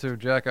would love to,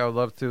 Jack. I would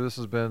love to. Let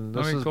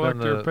me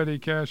collect your petty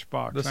cash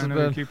box. I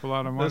know you keep a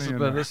lot of money in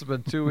there. This has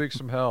been 2 weeks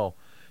from hell.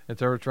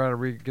 Until we're trying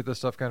to get this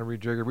stuff kind of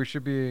rejiggered. We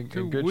should be in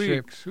good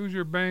shape. Who's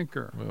your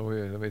banker? Well,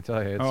 let me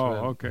tell you. Go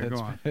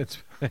on. It's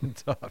been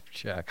tough,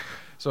 Jack.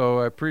 So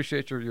I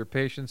appreciate your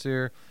patience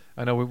here.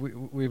 I know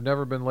we've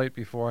never been late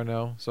before. I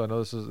know, so I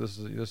know this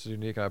is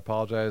unique. I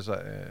apologize.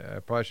 I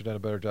probably should have done a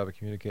better job of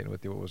communicating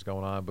with you what was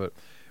going on, but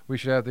we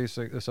should have this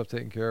stuff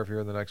taken care of here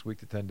in the next week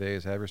to 10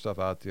 days. Have your stuff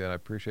out to you, and I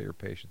appreciate your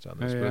patience on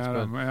this. Hey,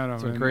 Adam,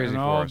 it's been crazy in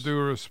for all us.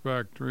 due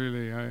respect,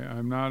 really,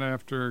 I'm not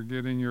after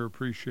getting your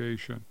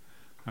appreciation.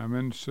 I'm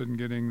interested in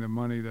getting the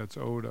money that's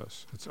owed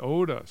us. It's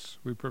owed us.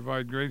 We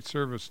provide great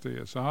service to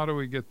you. So how do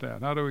we get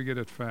that? How do we get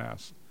it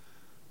fast?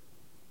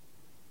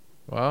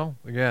 Well,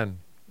 again,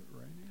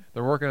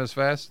 they're working as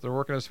fast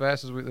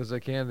as they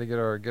can to get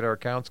our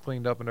accounts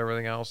cleaned up and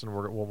everything else, and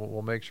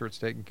we'll make sure it's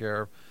taken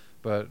care of.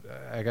 But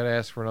I got to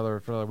ask for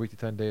another week to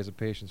 10 days of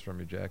patience from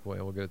you, Jack.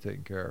 We'll get it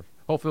taken care of.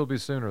 Hopefully it'll be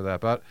sooner than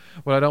that. But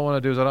what I don't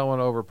want to do is I don't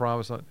want to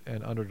overpromise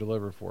and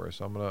underdeliver for you.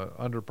 So I'm going to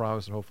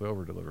underpromise and hopefully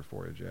overdeliver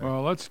for you, Jack.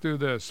 Well, let's do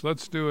this.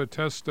 Let's do a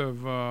test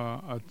of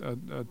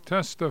a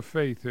test of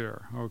faith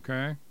here,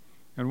 okay?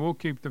 And we'll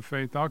keep the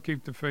faith. I'll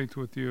keep the faith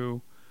with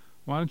you.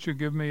 Why don't you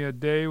give me a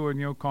day when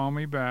you'll call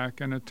me back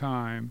and a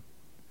time,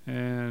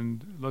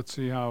 and let's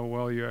see how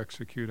well you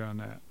execute on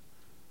that.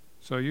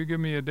 So you give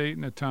me a date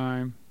and a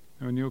time,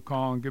 and you'll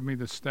call and give me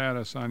the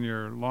status on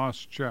your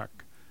lost check.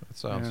 That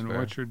sounds and fair.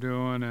 What you're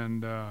doing,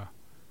 and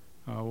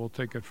we'll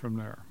take it from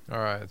there. All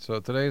right. So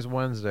today's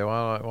Wednesday.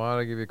 Why don't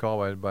I give you a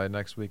call by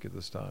next week at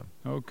this time?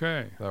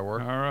 Okay. Does that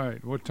work? All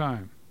right. What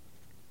time?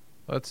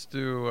 Let's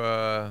do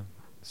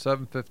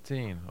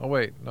 7:15. Oh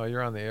wait, no,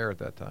 you're on the air at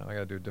that time. I got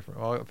to do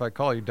different. Well, if I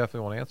call, you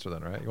definitely won't answer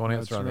then, right? You won't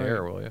answer on the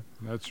air, will you?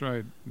 That's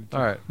right.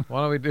 All right.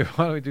 Why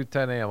don't we do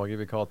 10 a.m. I'll give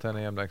you a call 10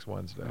 a.m. next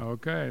Wednesday.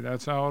 Okay.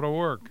 That's how it'll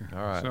work. All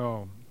right.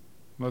 So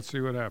let's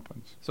see what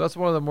happens. So that's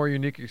one of the more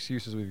unique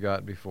excuses we've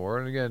gotten before.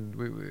 And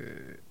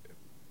again,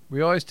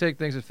 we always take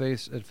things at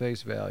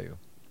face value.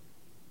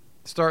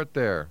 Start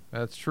there.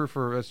 That's true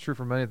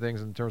for many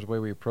things in terms of the way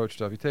we approach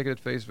stuff. You take it at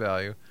face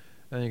value,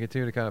 and you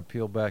continue to kind of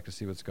peel back to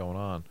see what's going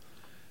on.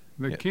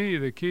 The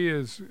key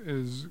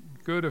is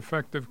good,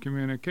 effective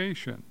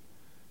communication.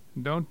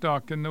 Don't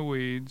duck in the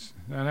weeds.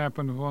 That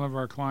happened with one of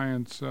our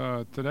clients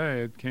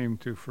today. It came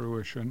to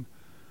fruition,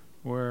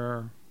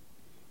 where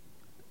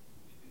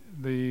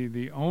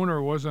the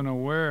owner wasn't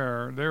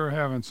aware. They were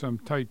having some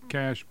tight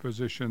cash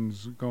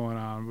positions going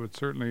on, but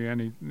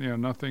certainly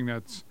nothing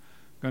that's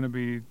going to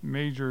be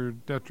major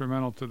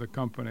detrimental to the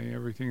company,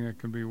 everything that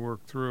can be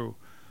worked through.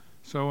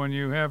 So when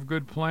you have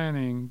good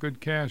planning,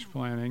 good cash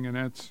planning, and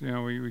that's,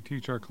 we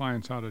teach our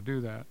clients how to do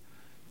that.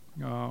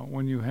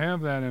 When you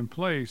have that in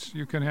place,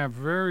 you can have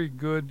very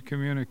good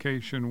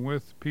communication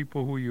with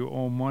people who you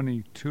owe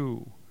money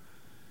to.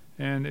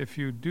 And if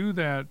you do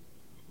that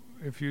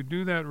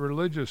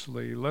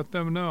religiously, let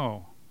them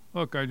know,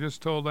 look, I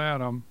just told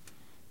Adam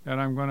that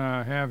I'm going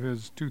to have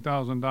his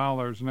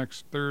 $2,000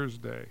 next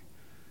Thursday.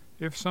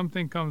 If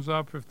something comes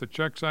up, if the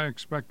checks I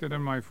expected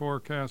in my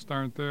forecast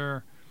aren't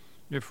there,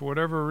 if for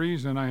whatever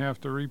reason I have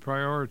to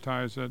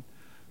reprioritize it,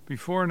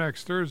 before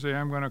next Thursday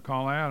I'm going to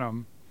call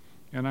Adam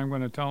and I'm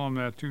going to tell him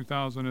that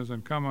 2,000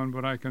 isn't coming,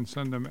 but I can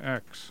send him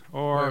X.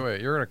 Or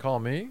Wait, you're going to call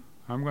me?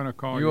 I'm going to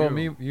call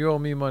you. You owe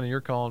me money,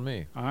 you're calling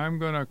me. I'm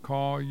going to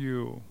call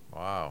you.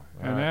 Wow.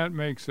 And that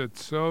makes it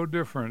so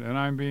different. And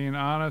I'm being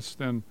honest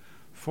and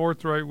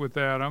forthright with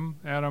Adam.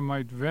 Adam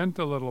might vent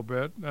a little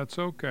bit. That's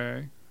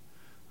okay.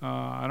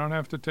 I don't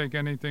have to take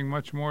anything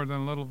much more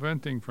than a little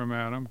venting from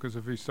Adam, because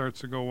if he starts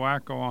to go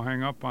wacko, I'll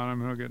hang up on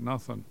him and he'll get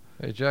nothing.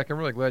 Hey, Jack, I'm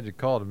really glad you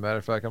called. As a matter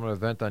of fact, I'm going to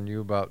vent on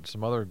you about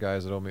some other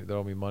guys that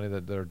owe me money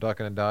that are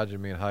ducking and dodging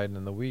me and hiding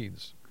in the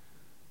weeds.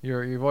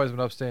 You've always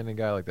been an upstanding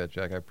guy like that,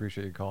 Jack. I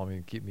appreciate you calling me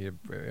and keep me.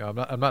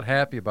 I'm not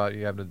happy about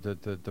you having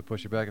to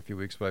push you back a few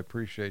weeks, but I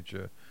appreciate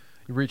you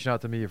reaching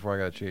out to me before I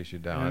got to chase you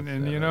down.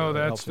 And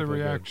that's the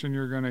reaction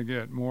you're going to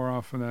get more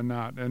often than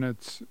not. And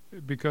it's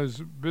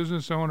because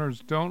business owners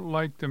don't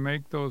like to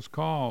make those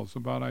calls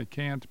about I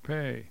can't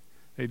pay.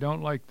 They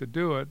don't like to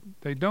do it.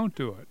 They don't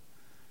do it.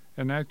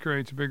 And that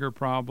creates bigger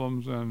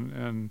problems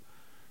and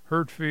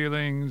hurt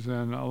feelings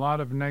and a lot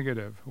of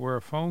negative, where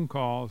a phone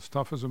call, as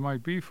tough as it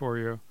might be for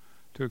you,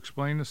 to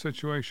explain the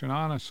situation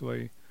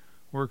honestly,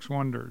 works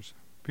wonders.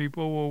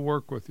 People will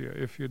work with you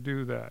if you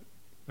do that.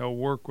 They'll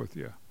work with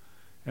you.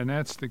 And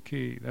that's the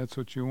key. That's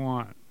what you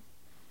want.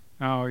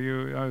 Now,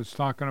 I was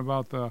talking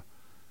about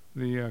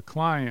the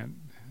client.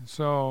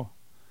 So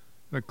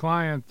the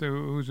client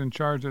who's in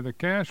charge of the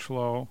cash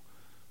flow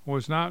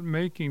was not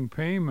making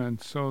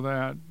payments so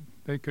that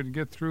they could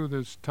get through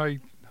this tight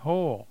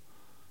hole,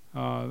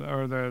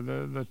 or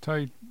the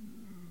tight,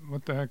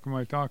 what the heck am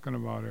I talking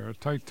about here? A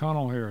tight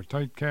tunnel here, a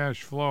tight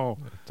cash flow.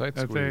 Tight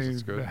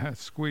squeeze, that's good.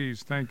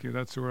 Squeeze, thank you.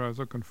 That's the word I was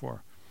looking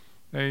for.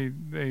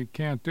 They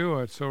can't do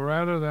it. So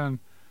rather than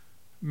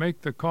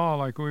make the call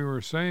like we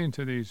were saying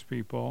to these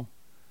people,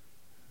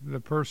 the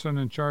person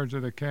in charge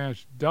of the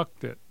cash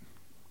ducked it.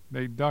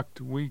 They ducked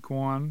week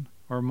 1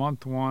 or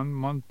month 1,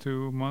 month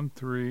 2, month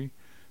 3.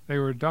 They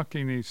were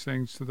ducking these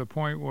things to the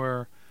point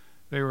where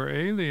they were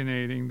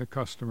alienating the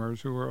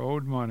customers who were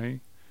owed money.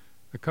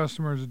 The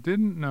customers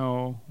didn't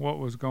know what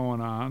was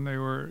going on. They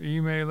were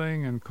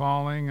emailing and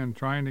calling and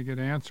trying to get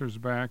answers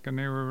back, and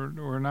they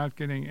were not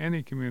getting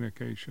any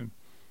communication.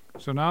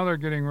 So now they're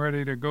getting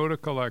ready to go to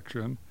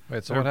collection.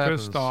 Wait, so they're what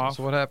happens? pissed off.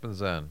 So what happens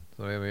then?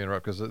 So let me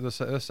interrupt, because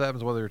this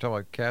happens whether you're talking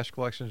about cash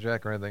collection,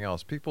 Jack, or anything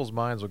else. People's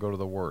minds will go to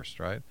the worst,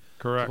 right?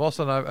 Correct. So all of a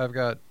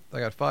sudden I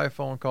got 5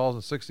 phone calls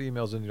and 6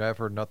 emails in you. I've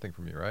heard nothing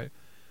from you, right?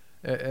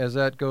 As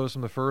that goes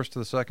from the first to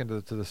the second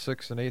to the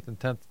 6th and 8th and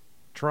 10th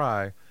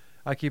try,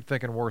 I keep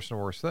thinking worse and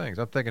worse things.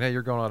 I'm thinking, hey,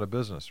 you're going out of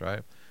business,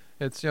 right?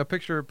 It's,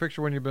 picture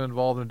when you've been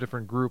involved in a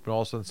different group and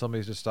all of a sudden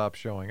somebody's just stopped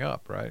showing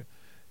up, right?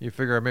 You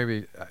figure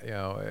maybe,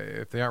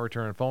 if they aren't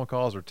returning phone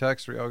calls or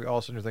texts, or all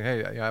of a sudden you're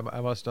thinking, hey,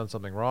 I must have done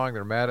something wrong.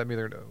 They're mad at me.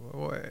 At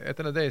the end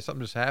of the day,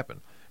 something just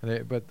happened.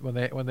 But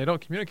when they don't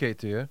communicate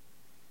to you,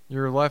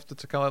 you're left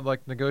to kind of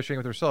like negotiating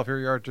with yourself. Here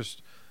you are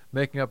just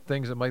making up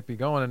things that might be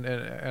going,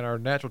 and our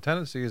natural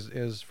tendency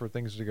is for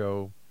things to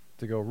go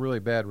really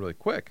bad really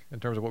quick in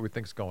terms of what we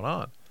think is going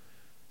on.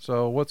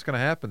 So what's going to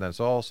happen then?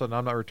 So all of a sudden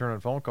I'm not returning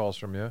phone calls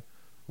from you.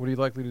 What are you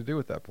likely to do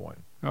at that point?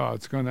 Oh,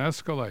 it's going to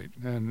escalate,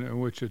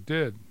 and which it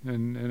did.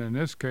 And in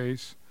this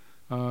case,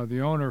 the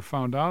owner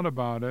found out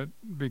about it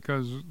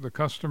because the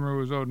customer who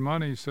was owed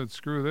money said,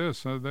 screw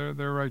this.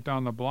 They're right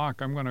down the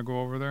block. I'm going to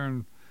go over there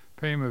and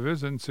pay him a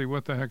visit and see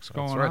what the heck's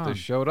going on. That's right. They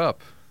showed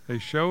up. They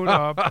showed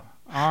up,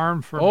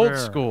 armed for Old bear.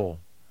 School.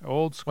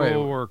 Old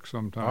school work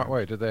sometimes.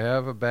 Wait, did they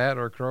have a bat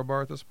or a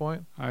crowbar at this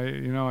point? I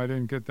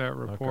didn't get that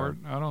report.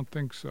 Okay. I don't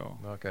think so.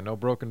 Okay, no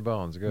broken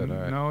bones. Good, all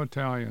right. No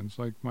Italians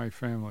like my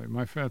family.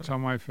 That's how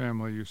my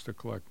family used to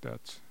collect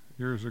debts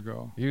years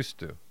ago. Used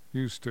to.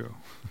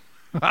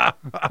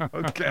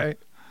 Okay.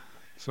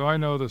 So I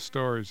know the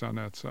stories on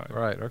that side.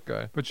 Right,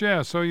 okay. But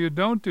yeah, so you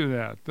don't do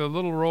that. The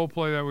little role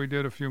play that we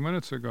did a few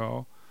minutes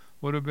ago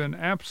would have been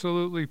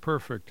absolutely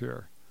perfect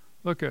here.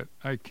 Look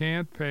I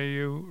can't pay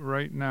you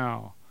right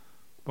now,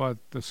 but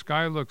the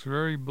sky looks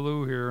very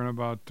blue here in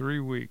about 3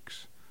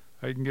 weeks.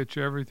 I can get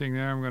you everything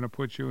there. I'm going to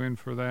put you in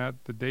for that.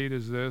 The date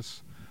is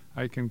this.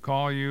 I can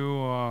call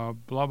you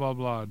blah, blah,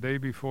 blah, day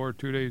before,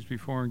 2 days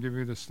before, and give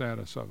you the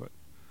status of it.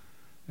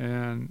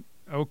 And,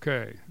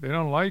 okay, they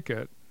don't like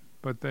it,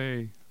 but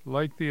they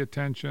like the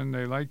attention.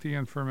 They like the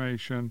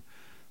information.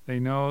 They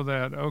know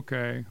that,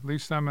 okay, at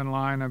least I'm in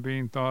line. I'm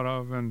being thought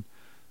of, and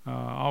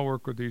I'll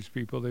work with these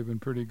people. They've been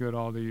pretty good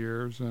all the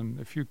years. And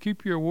if you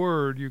keep your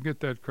word, you get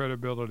that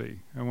credibility.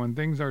 And when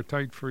things are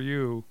tight for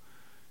you,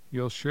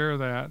 you'll share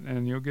that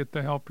and you'll get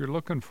the help you're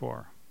looking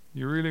for.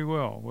 You really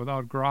will,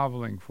 without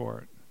groveling for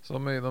it. So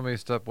let me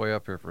step way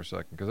up here for a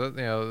second, because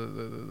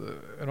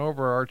an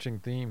overarching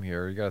theme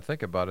here you got to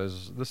think about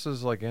is this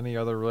is like any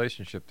other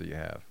relationship that you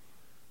have.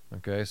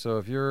 Okay, so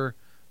if you're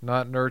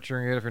not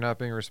nurturing it, if you're not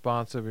being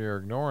responsive, you're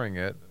ignoring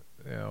it,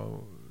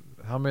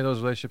 how many of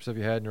those relationships have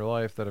you had in your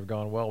life that have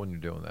gone well when you're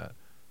doing that?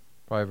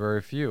 Probably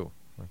very few.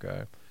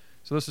 Okay,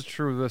 so this is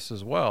true of this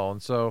as well.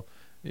 And so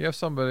you have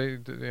somebody,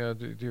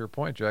 to your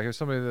point, Jack, you have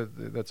somebody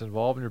that's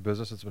involved in your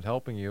business, that's been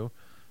helping you,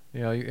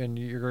 and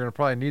you're going to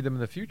probably need them in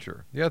the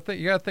future. You got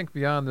to think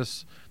beyond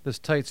this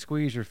tight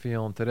squeeze you're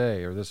feeling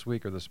today or this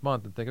week or this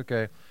month, and think,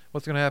 okay,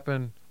 what's going to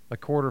happen a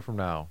quarter from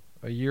now,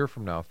 a year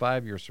from now,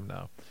 5 years from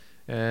now?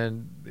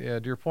 And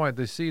to your point,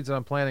 the seeds that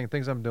I'm planting,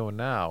 things I'm doing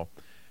now,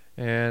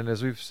 and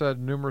as we've said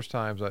numerous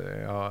times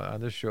on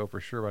this show for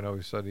sure, I know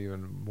we've said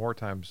even more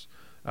times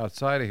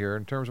outside of here,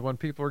 in terms of when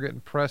people are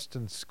getting pressed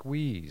and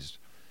squeezed,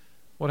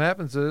 what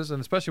happens is,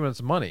 and especially when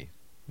it's money,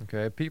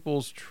 okay,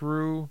 people's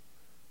true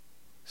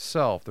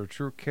self, their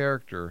true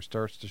character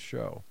starts to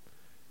show.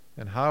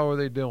 And how are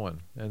they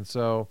doing? And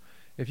so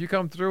if you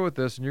come through with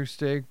this and you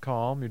stay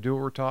calm, you do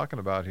what we're talking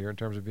about here in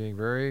terms of being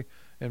very,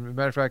 and as a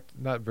matter of fact,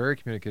 not very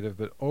communicative,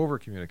 but over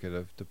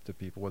communicative to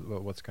people with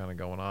what's kind of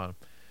going on,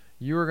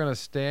 you are going to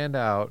stand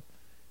out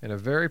in a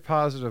very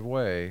positive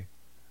way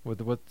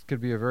with what could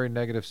be a very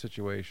negative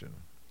situation.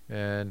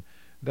 And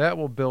that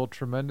will build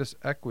tremendous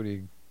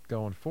equity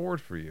going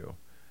forward for you.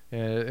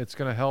 And it's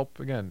going to help.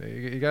 Again,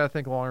 you got to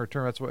think longer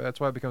term. That's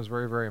why it becomes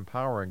very, very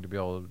empowering to be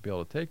able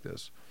to take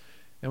this.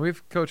 And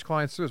we've coached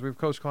clients through this. We've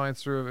coached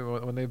clients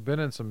through when they've been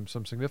in some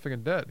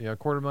significant debt.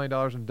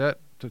 $250,000 in debt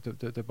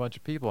to a bunch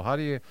of people. How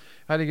do you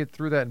get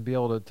through that and be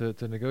able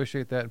to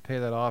negotiate that and pay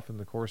that off in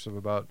the course of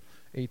about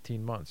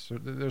 18 months? So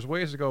there's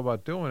ways to go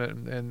about doing it,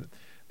 and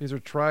these are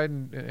tried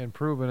and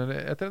proven. And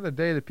at the end of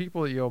the day, the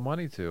people that you owe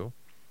money to,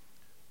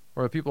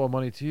 or the people owe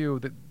money to you,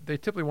 they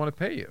typically want to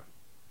pay you.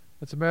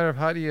 It's a matter of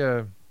how do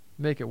you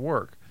make it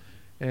work.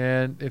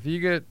 And if you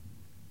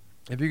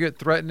get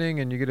threatening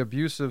and you get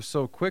abusive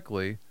so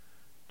quickly,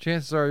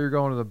 chances are you're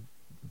going to the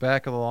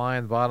back of the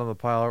line, bottom of the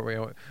pile,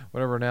 or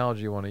whatever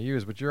analogy you want to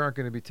use, but you aren't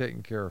going to be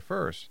taken care of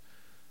first.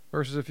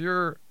 Versus if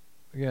you're,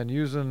 again,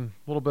 using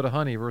a little bit of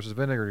honey versus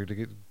vinegar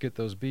to get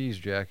those bees,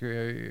 Jack,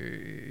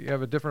 you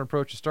have a different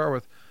approach to start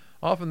with.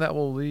 Often that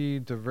will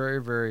lead to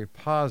very, very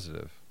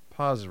positive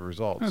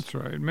results. That's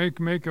right.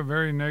 Make a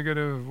very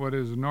negative, what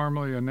is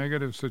normally a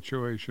negative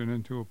situation,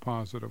 into a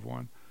positive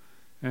one.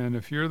 And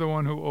if you're the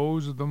one who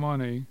owes the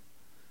money,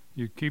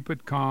 you keep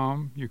it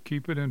calm, you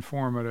keep it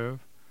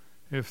informative.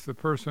 If the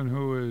person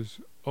who is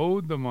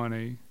owed the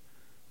money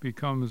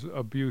becomes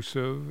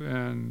abusive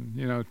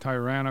and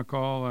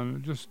tyrannical,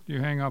 and just you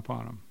hang up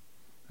on them.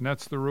 And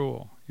that's the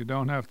rule. You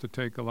don't have to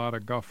take a lot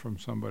of guff from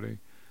somebody,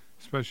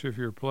 especially if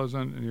you're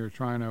pleasant and you're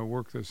trying to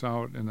work this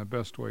out in the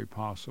best way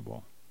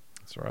possible.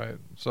 That's right.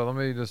 So let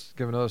me just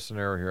give another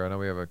scenario here. I know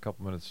we have a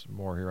couple minutes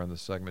more here on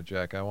this segment,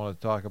 Jack. I want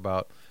to talk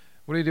about,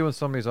 what do you do when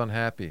somebody's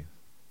unhappy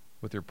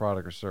with your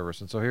product or service?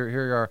 And so here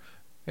you are.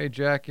 Hey,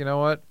 Jack, you know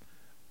what?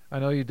 I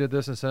know you did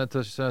this and sent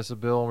us a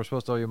bill, and we're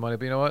supposed to owe you money,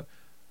 but you know what?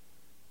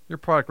 Your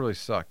product really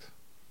sucked.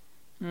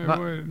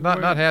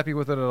 Not happy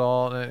with it at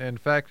all. And in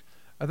fact,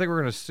 I think we're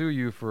going to sue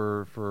you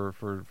for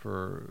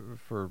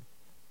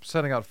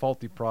sending out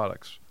faulty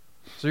products.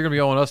 So you're going to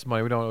be owing us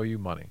money. We don't owe you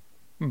money.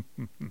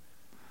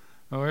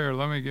 Oh, here,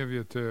 let me give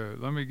you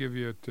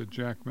to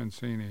Jack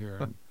Mancini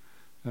here,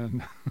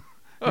 and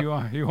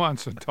he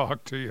wants to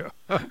talk to you.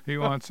 He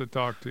wants to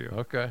talk to you.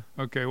 Okay.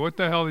 Okay. What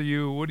are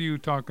you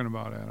talking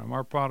about, Adam?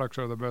 Our products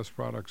are the best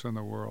products in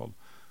the world.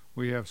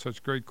 We have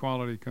such great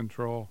quality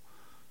control.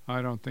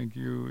 I don't think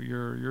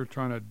you're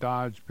trying to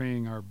dodge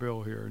paying our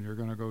bill here, and you're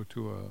going to go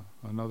to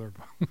another.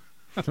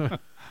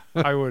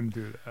 I wouldn't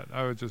do that.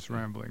 I was just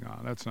rambling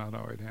on. That's not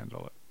how I'd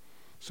handle it.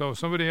 So if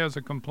somebody has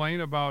a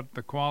complaint about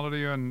the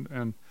quality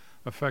and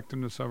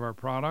effectiveness of our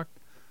product,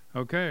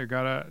 okay, you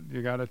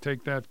gotta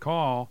take that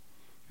call,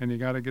 and you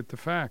gotta get the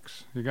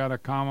facts. You gotta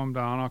calm them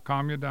down. I'll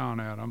calm you down,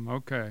 Adam.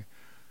 Okay,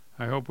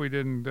 I hope we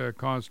didn't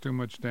cause too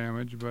much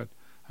damage, but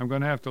I'm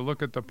going to have to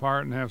look at the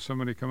part and have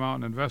somebody come out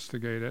and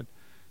investigate it,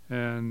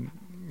 and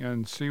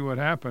see what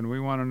happened. We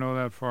want to know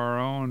that for our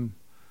own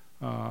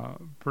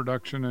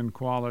production and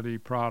quality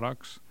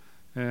products.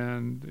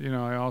 And,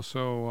 I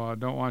also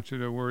don't want you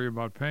to worry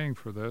about paying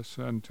for this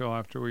until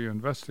after we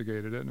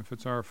investigated it. And if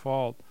it's our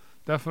fault,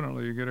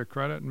 definitely you get a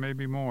credit and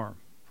maybe more.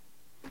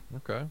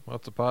 Okay. Well,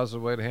 that's a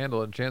positive way to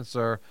handle it. And chances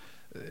are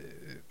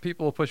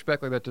people will push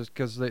back like that just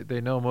because they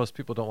know most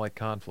people don't like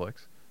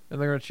conflicts. And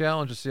they're going to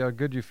challenge to see how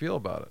good you feel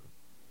about it.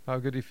 How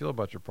good do you feel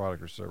about your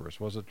product or service?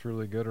 Was it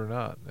truly good or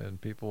not?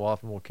 And people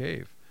often will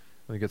cave.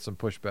 when you get some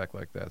pushback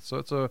like that. So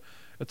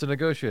it's a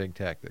negotiating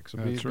tactic. So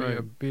That's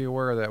right. be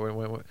aware of that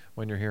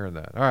when you're hearing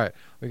that. All right,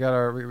 we got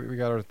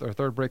our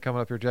third break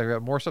coming up here, Jack. We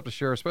got more stuff to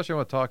share. Especially I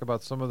want to talk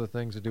about some of the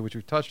things to do, which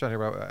we've touched on here.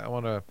 But I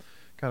want to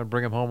kind of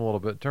bring them home a little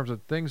bit in terms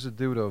of things to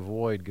do to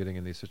avoid getting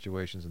in these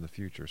situations in the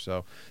future.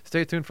 So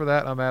stay tuned for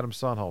that. I'm Adam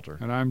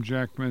Sonhalter. And I'm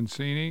Jack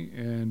Mancini,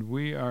 and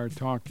we are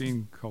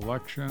talking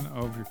collection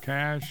of your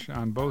cash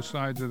on both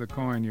sides of the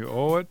coin. You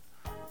owe it,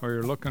 or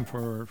you're looking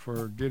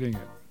for getting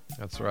it.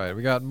 That's right.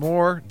 We got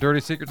more Dirty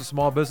Secrets of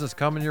Small Business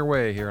coming your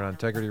way here on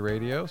Integrity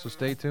Radio. So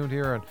stay tuned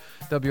here on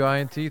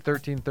WINT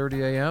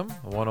 1330 AM,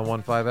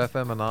 101.5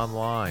 FM, and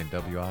online,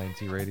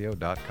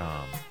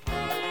 WINTradio.com.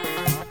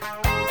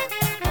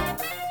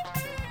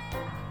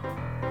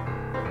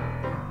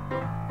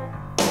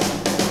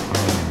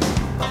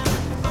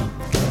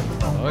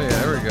 Oh, yeah,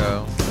 there we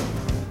go.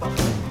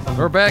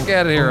 We're back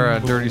at it here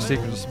on Dirty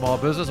Secrets of Small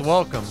Business.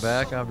 Welcome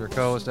back. I'm your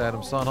co-host,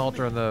 Adam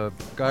Sonhalter, and the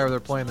guy over there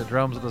playing the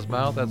drums with his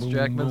mouth, that's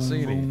Jack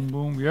Mancini. Boom,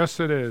 boom. Yes,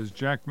 it is.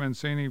 Jack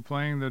Mancini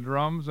playing the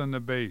drums and the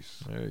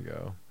bass. There you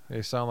go.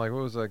 They sound like,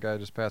 what was that guy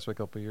just passed away a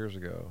couple of years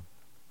ago?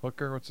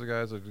 Hooker? What's the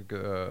guy's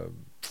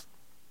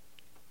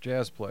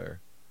jazz player?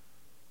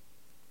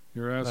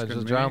 You're asking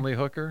me? John Lee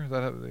Hooker? Is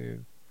that the...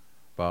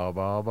 Bow,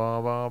 bow,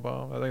 bow, bow,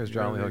 bow. I think it was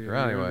John Lee Hooker.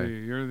 Anyway.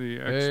 You're the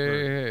expert.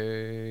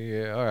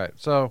 Hey, yeah. All right.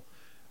 So,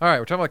 all right,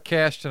 we're talking about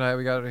cash tonight.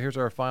 Here's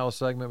our final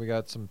segment. We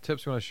got some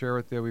tips we want to share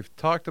with you. We've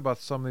talked about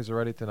some of these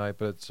already tonight,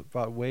 but it's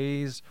about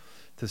ways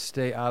to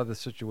stay out of the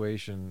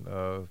situation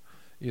of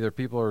either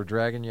people are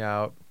dragging you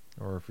out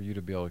or for you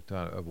to be able to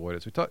avoid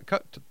it. So we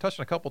touched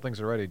on a couple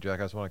things already, Jack.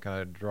 I just want to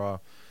kind of draw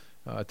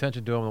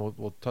attention to them, and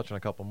we'll touch on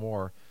a couple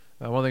more.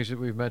 One of the things that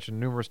we've mentioned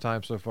numerous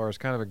times so far is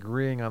kind of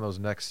agreeing on those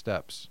next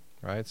steps,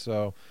 right?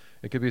 So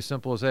it could be as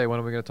simple as, hey, when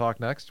are we going to talk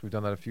next? We've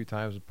done that a few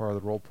times as part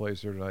of the role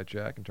plays here tonight,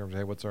 Jack, in terms of,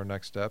 hey, what's our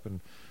next step? And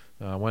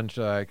when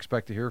should I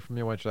expect to hear from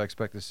you? When should I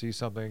expect to see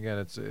something? Again,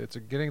 it's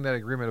getting that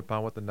agreement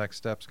upon what the next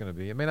step's going to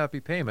be. It may not be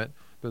payment,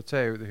 but it's,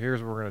 hey,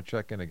 here's where we're going to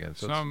check in again.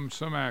 So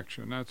some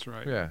action. That's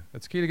right. Yeah,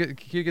 it's key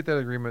to get that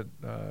agreement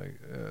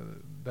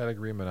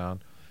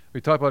on. We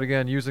talked about,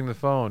 again, using the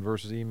phone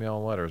versus email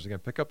and letters. Again,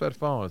 pick up that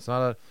phone. It's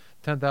not a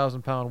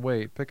 10,000-pound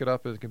weight. Pick it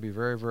up. It can be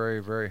very, very,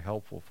 very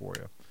helpful for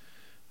you.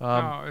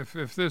 Now,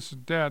 if this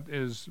debt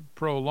is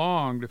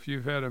prolonged, if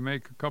you've had to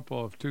make a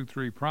couple of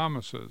 2-3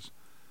 promises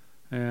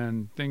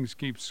and things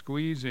keep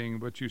squeezing,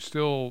 but you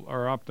still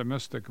are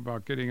optimistic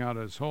about getting out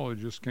of this hole,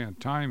 you just can't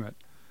time it,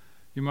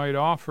 you might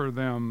offer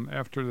them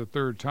after the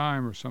third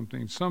time or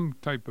something, some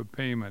type of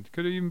payment.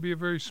 Could even be a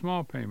very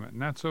small payment,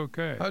 and that's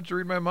okay. How'd you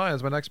read my mind?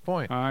 That's my next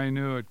point. I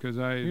knew it because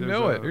you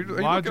know it. You're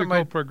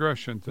logical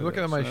progression to You're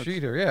looking this. at my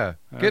sheet here, yeah.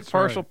 Get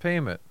partial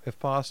payment if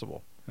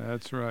possible.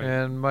 That's right.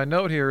 And my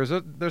note here is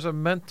that there's a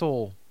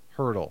mental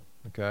hurdle,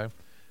 okay,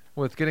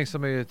 with getting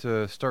somebody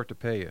to start to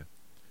pay you.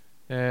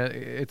 And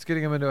it's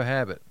getting them into a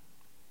habit.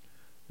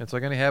 It's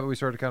like any habit we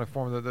start to kind of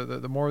form.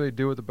 The more they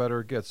do it, the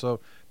better it gets. So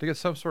to get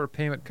some sort of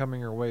payment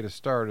coming your way to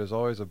start is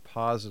always a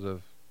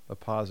positive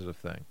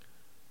thing.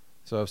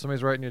 So if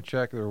somebody's writing you a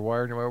check, they're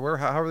wiring you,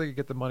 however they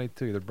get the money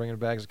to you, they're bringing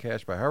bags of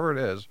cash by, however it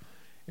is,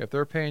 if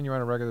they're paying you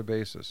on a regular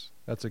basis,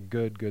 that's a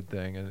good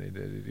thing. And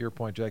to your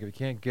point, Jack, if you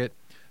can't get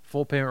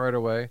full payment right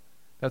away,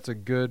 that's a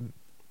good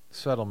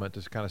settlement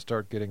to kind of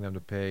start getting them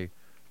to pay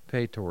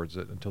towards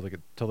it until they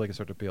can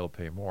start to be able to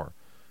pay more.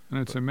 And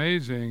it's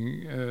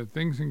amazing.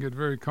 Things can get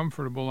very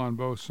comfortable on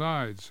both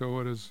sides. So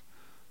it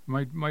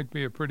might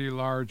be a pretty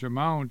large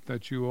amount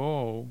that you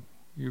owe.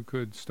 You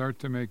could start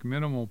to make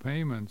minimal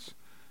payments,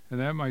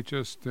 and that might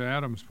just, to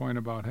Adam's point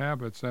about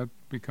habits, that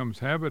becomes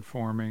habit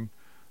forming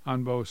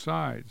on both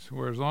sides.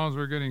 Where as long as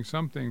we're getting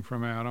something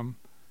from Adam,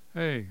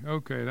 hey,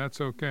 okay, that's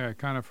okay. I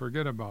kind of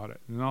forget about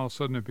it, and all of a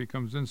sudden it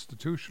becomes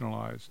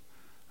institutionalized.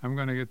 I'm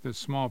going to get this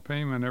small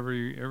payment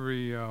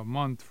every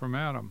month from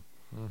Adam.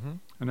 Mm-hmm.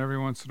 And every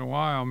once in a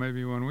while,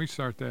 maybe when we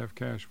start to have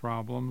cash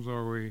problems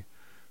or we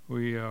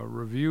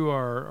review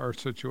our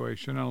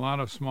situation, and a lot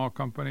of small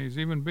companies,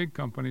 even big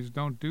companies,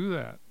 don't do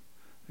that.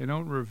 They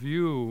don't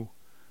review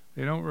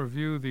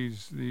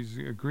these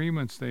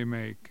agreements they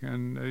make,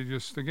 and they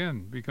just,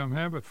 again, become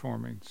habit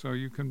forming. So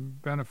you can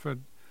benefit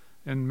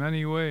in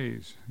many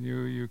ways.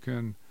 You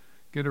can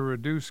get a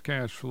reduced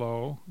cash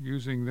flow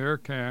using their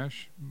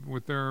cash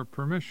with their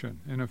permission,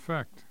 in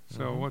effect.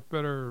 So what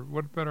better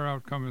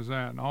outcome is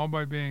that? And all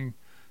by being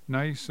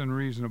nice and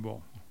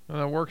reasonable. And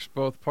it works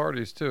both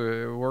parties too.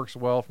 It works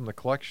well from the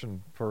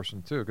collection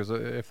person too, because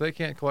if they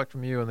can't collect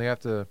from you and they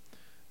have to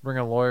bring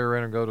a lawyer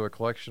in and go to a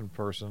collection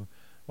person,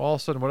 well, all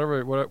of a sudden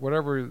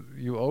whatever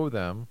you owe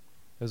them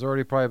has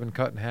already probably been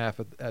cut in half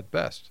at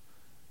best.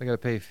 They got to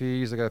pay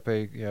fees. They got to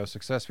pay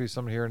success fees,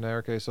 some here and there.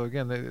 Okay, so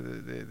again,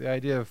 the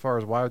idea as far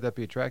as why would that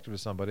be attractive to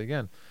somebody?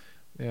 Again,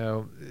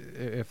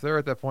 if they're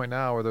at that point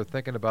now where they're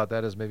thinking about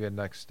that as maybe a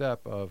next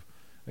step of,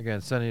 again,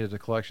 sending it to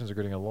collections or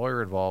getting a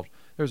lawyer involved,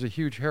 there's a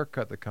huge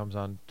haircut that comes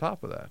on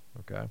top of that.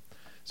 Okay,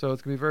 so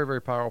it's gonna be very,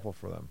 very powerful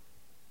for them.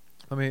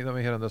 Let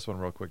me hit on this one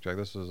real quick, Jack.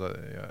 This is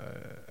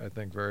I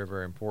think very,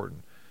 very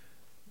important.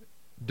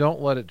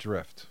 Don't let it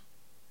drift.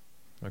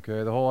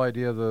 Okay, the whole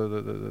idea of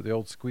the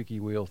old squeaky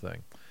wheel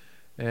thing.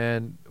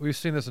 And we've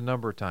seen this a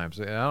number of times.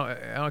 And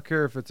I don't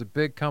care if it's a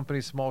big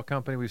company, small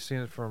company. We've seen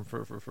it from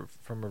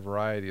a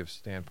variety of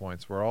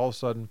standpoints, where all of a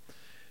sudden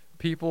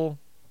people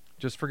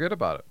just forget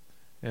about it.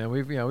 And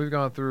we've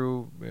gone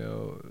through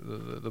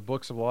the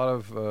books of a lot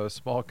of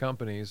small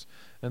companies,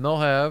 and they'll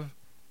have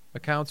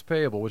accounts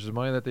payable, which is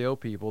money that they owe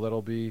people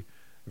that'll be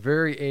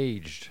very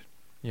aged.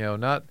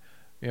 Not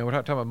we're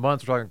not talking about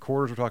months, we're talking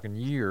quarters, we're talking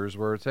years.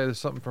 Where say there's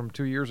something from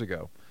 2 years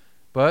ago,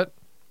 but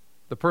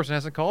the person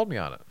hasn't called me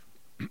on it.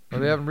 Or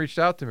they haven't reached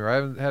out to me, or I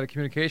haven't had a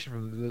communication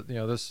from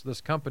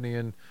this company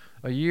in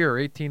a year,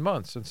 18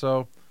 months. And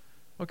so,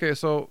 okay,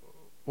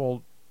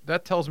 well,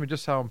 that tells me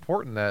just how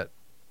important that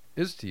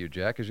is to you,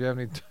 Jack, because you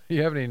haven't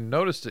even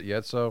noticed it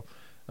yet. So,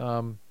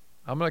 I'm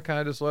gonna kind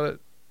of just let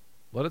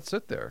it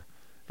sit there.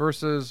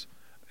 Versus,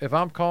 if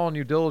I'm calling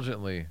you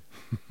diligently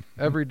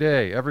every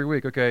day, every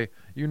week, okay,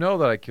 you know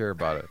that I care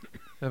about it.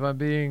 If I'm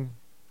being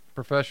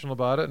professional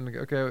about it, and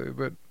okay,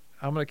 but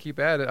I'm gonna keep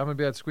at it. I'm gonna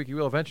be at squeaky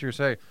wheel. Eventually, you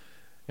say,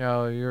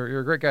 you're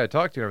a great guy to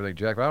talk to and everything,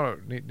 Jack, but I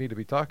don't need to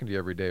be talking to you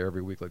every day or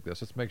every week like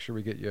this. Let's make sure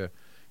we get you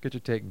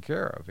taken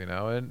care of,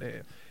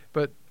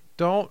 but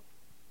don't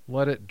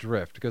let it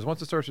drift, because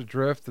once it starts to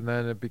drift, and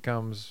then it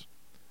becomes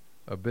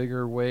a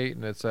bigger weight,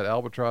 and it's that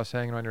albatross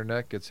hanging on your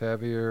neck, gets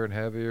heavier and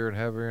heavier and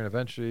heavier, and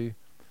eventually,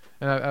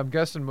 and I'm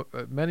guessing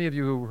many of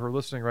you who are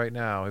listening right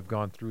now have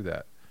gone through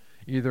that,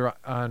 either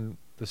on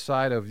the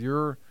side of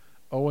you're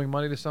owing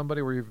money to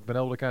somebody where you've been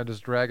able to kind of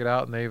just drag it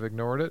out and they've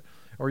ignored it,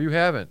 or you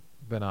haven't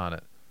been on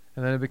it.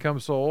 And then it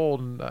becomes so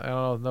old, and I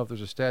don't know if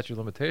there's a statute of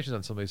limitations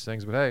on some of these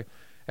things, but hey,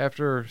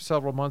 after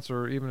several months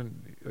or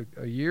even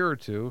a year or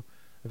two,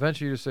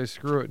 eventually you just say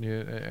screw it,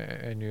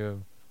 and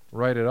you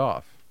write it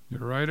off. You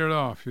write it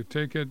off. You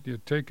take it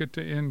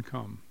to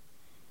income.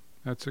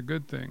 That's a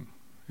good thing,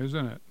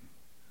 isn't it?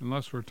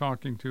 Unless we're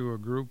talking to a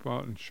group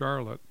out in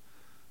Charlotte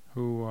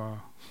who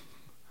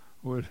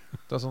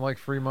doesn't like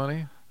free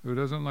money. Who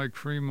doesn't like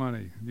free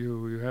money.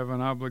 You have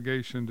an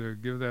obligation to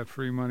give that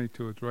free money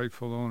to its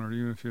rightful owner,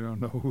 even if you don't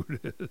know who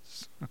it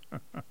is.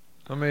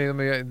 Let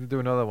me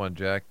do another one,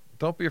 Jack.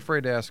 Don't be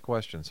afraid to ask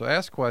questions. So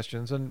ask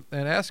questions, and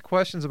ask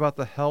questions about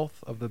the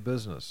health of the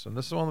business. And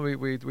this is one that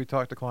we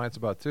talk to clients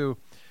about too.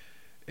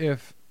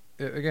 If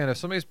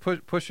somebody's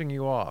pushing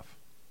you off,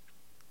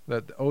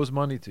 that owes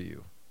money to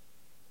you,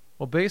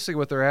 well, basically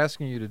what they're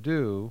asking you to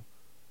do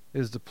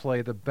is to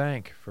play the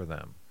bank for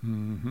them.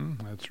 Mm-hmm.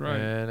 That's right.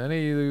 And any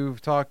of you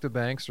who've talked to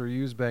banks or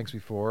used banks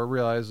before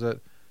realize that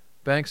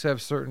banks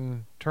have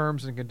certain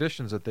terms and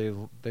conditions that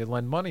they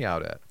lend money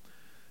out at.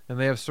 And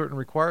they have certain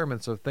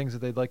requirements of things that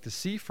they'd like to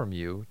see from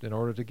you in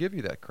order to give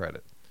you that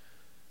credit.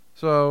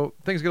 So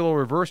things get a little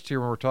reversed here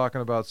when we're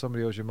talking about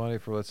somebody owes you money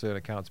for, let's say, an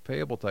accounts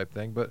payable type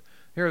thing. But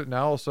here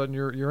now all of a sudden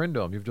you're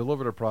into them. You've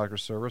delivered a product or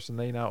service, and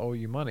they now owe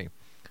you money.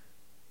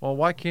 Well,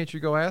 why can't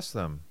you go ask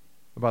them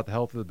about the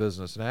health of the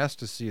business and ask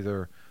to see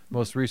their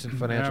most recent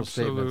financial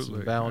statements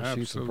and balance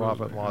sheets and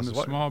profit and losses? In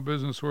the small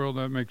business world,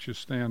 that makes you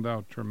stand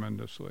out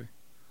tremendously.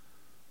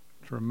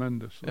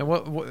 Tremendously.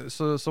 And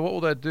so what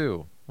will that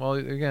do? Well,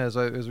 again, as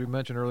we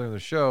mentioned earlier in the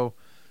show,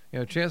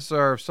 chances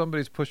are if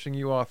somebody's pushing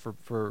you off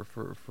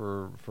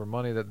for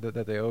money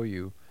that they owe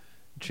you,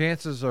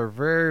 chances are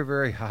very,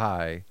 very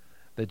high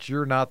that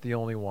you're not the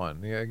only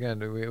one. Again,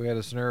 we had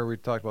a scenario we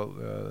talked about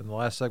in the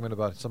last segment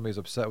about somebody's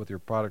upset with your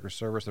product or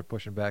service, they're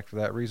pushing back for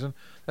that reason.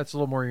 That's a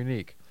little more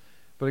unique.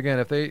 But again,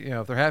 if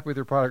they're happy with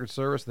your product or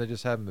service and they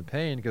just haven't been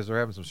paying because they're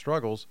having some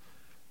struggles,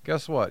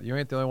 guess what? You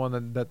ain't the only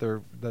one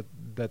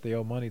that they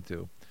owe money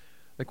to.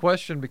 The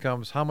question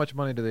becomes, how much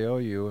money do they owe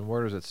you, and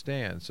where does it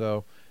stand?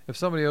 So if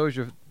somebody owes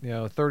you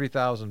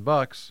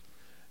 $30,000,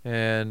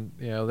 and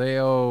they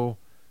owe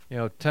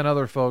 10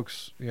 other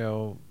folks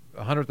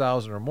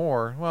 $100,000 or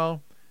more,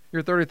 well,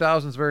 your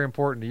 $30,000 is very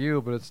important to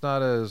you, but it's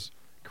not as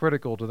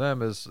critical to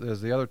them as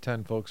the other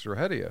 10 folks who are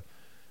ahead of you.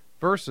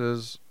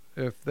 Versus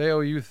if they owe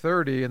you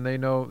 30 and they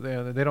know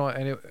they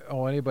don't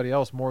owe anybody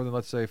else more than,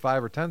 let's say,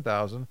 5 or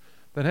 10,000,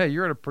 then hey,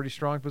 you're in a pretty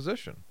strong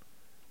position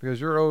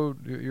because you're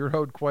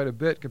owed quite a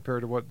bit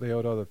compared to what they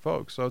owed other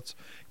folks. So it's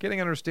getting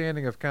an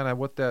understanding of kind of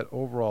what that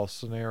overall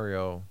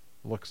scenario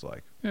looks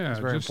like. Yeah, it's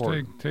very just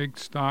important. take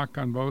stock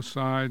on both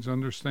sides,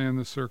 understand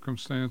the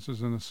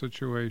circumstances and the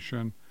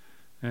situation,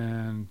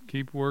 and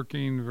keep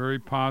working very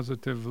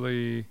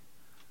positively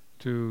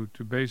to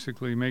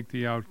basically make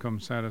the outcome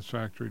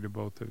satisfactory to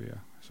both of you.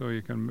 So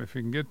if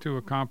you can get to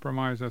a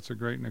compromise, that's a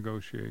great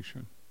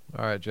negotiation.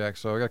 All right, Jack.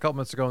 So I got a couple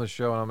minutes to go on the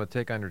show, and I'm going to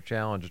take on your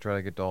challenge to try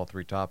to get to all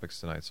three topics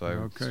tonight. So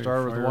I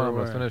started with the one. I'm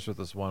going to finish with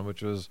this one,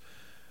 which is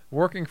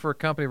working for a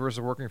company versus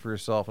working for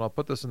yourself. And I'll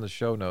put this in the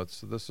show notes.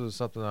 So this is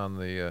something on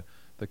the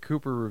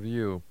Cooper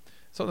Review,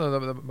 something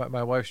that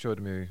my wife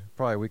showed me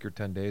probably a week or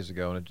 10 days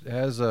ago, and it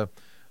has a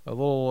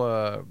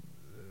little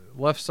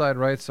left side,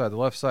 right side. The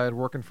left side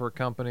working for a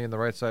company, and the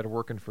right side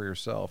working for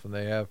yourself. And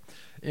they have,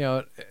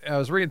 I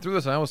was reading through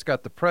this, and I almost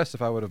got depressed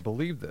if I would have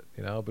believed it,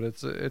 But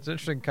it's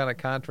interesting kind of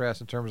contrast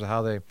in terms of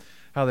how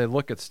they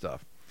look at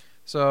stuff.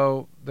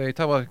 So they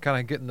talk about kind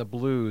of getting the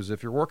blues.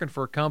 If you're working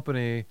for a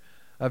company,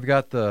 I've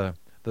got the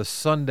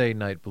Sunday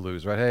night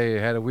blues, right? Hey,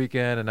 I had a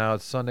weekend and now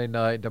it's Sunday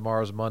night.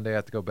 Tomorrow's Monday. I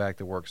have to go back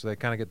to work. So they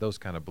kind of get those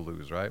kind of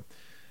blues, right?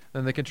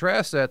 And they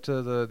contrast that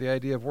to the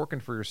idea of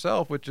working for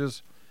yourself, which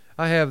is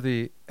I have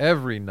the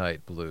every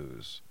night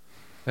blues.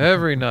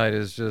 Every night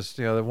is just,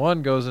 the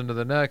one goes into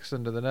the next,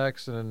 and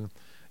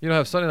you don't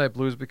have Sunday night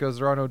blues because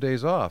there are no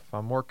days off.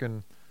 I'm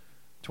working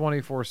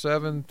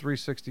 24/7,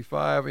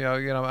 365.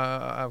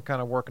 I'm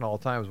kind of working all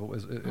the time. Is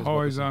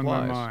Always what on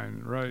my implies,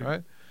 mind, right?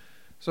 right?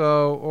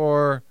 So,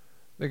 or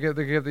they give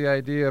the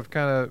idea of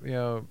kind of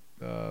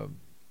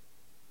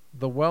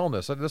the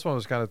wellness. This one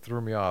was kind of threw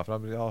me off. I'll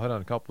hit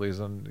on a couple of these,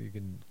 and you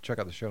can check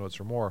out the show notes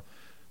for more.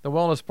 The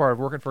wellness part of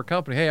working for a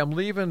company. Hey, I'm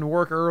leaving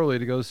work early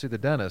to go see the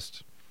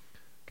dentist.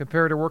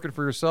 Compared to working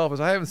for yourself, is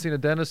I haven't seen a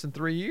dentist in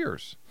 3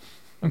 years.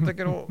 I'm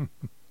thinking, well,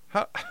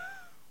 how?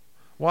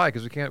 Why?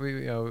 Because we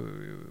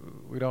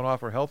don't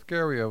offer health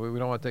care. We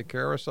don't want to take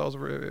care of ourselves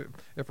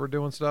if we're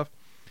doing stuff.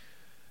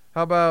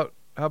 How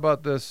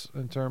about this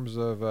in terms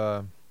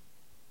of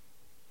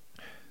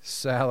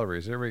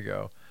salaries? Here we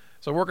go.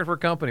 So working for a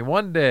company,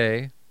 one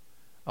day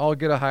I'll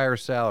get a higher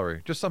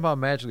salary. Just somehow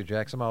magically,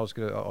 Jack. Somehow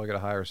I'll get a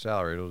higher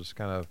salary.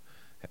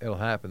 It'll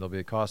happen. There'll be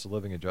a cost of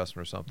living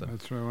adjustment or something.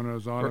 That's right, one of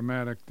those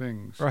automatic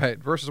things. Right.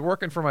 Versus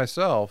working for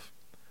myself,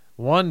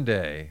 one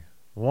day,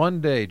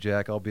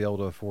 Jack, I'll be able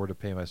to afford to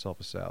pay myself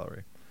a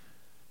salary.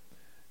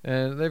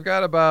 And they've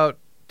got about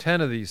 10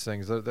 of these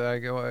things.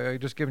 I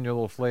just giving you a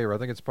little flavor. I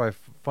think it's probably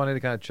funny to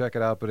kind of check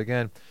it out. But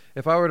again,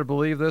 if I were to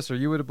believe this, or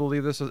you would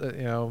believe this,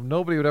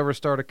 nobody would ever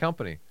start a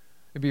company.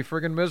 It'd be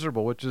friggin'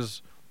 miserable, which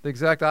is the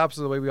exact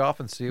opposite of the way we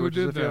often see it, which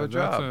is if you have a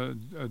job.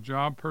 That's a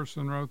job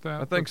person wrote that?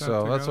 I think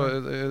so. That's what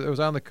it was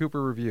on the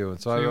Cooper Review.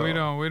 And so see, we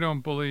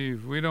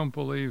don't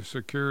believe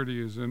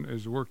security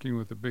is working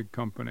with a big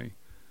company.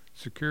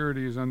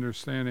 Security is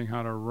understanding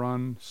how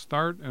to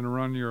start and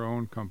run your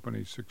own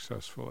company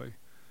successfully.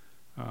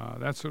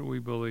 That's what we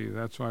believe.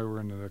 That's why we're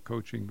into the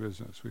coaching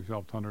business. We've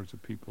helped hundreds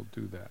of people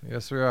do that.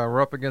 Yes, we are.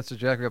 We're up against it,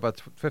 Jack. We got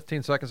about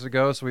 15 seconds to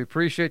go, so we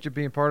appreciate you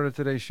being part of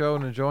today's show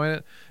and enjoying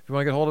it. If you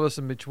want to get hold of us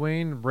in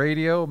between,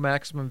 radio,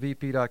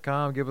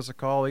 MaximumVP.com. Give us a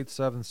call,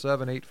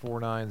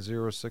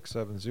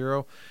 877-849-0670.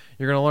 You're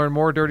going to learn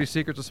more Dirty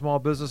Secrets of Small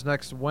Business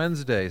next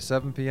Wednesday,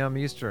 7 p.m.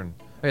 Eastern.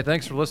 Hey,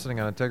 thanks for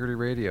listening on Integrity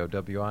Radio,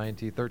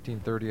 WINT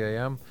 1330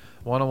 AM,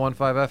 101.5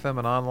 FM,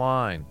 and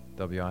online,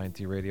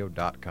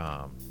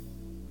 WINTradio.com.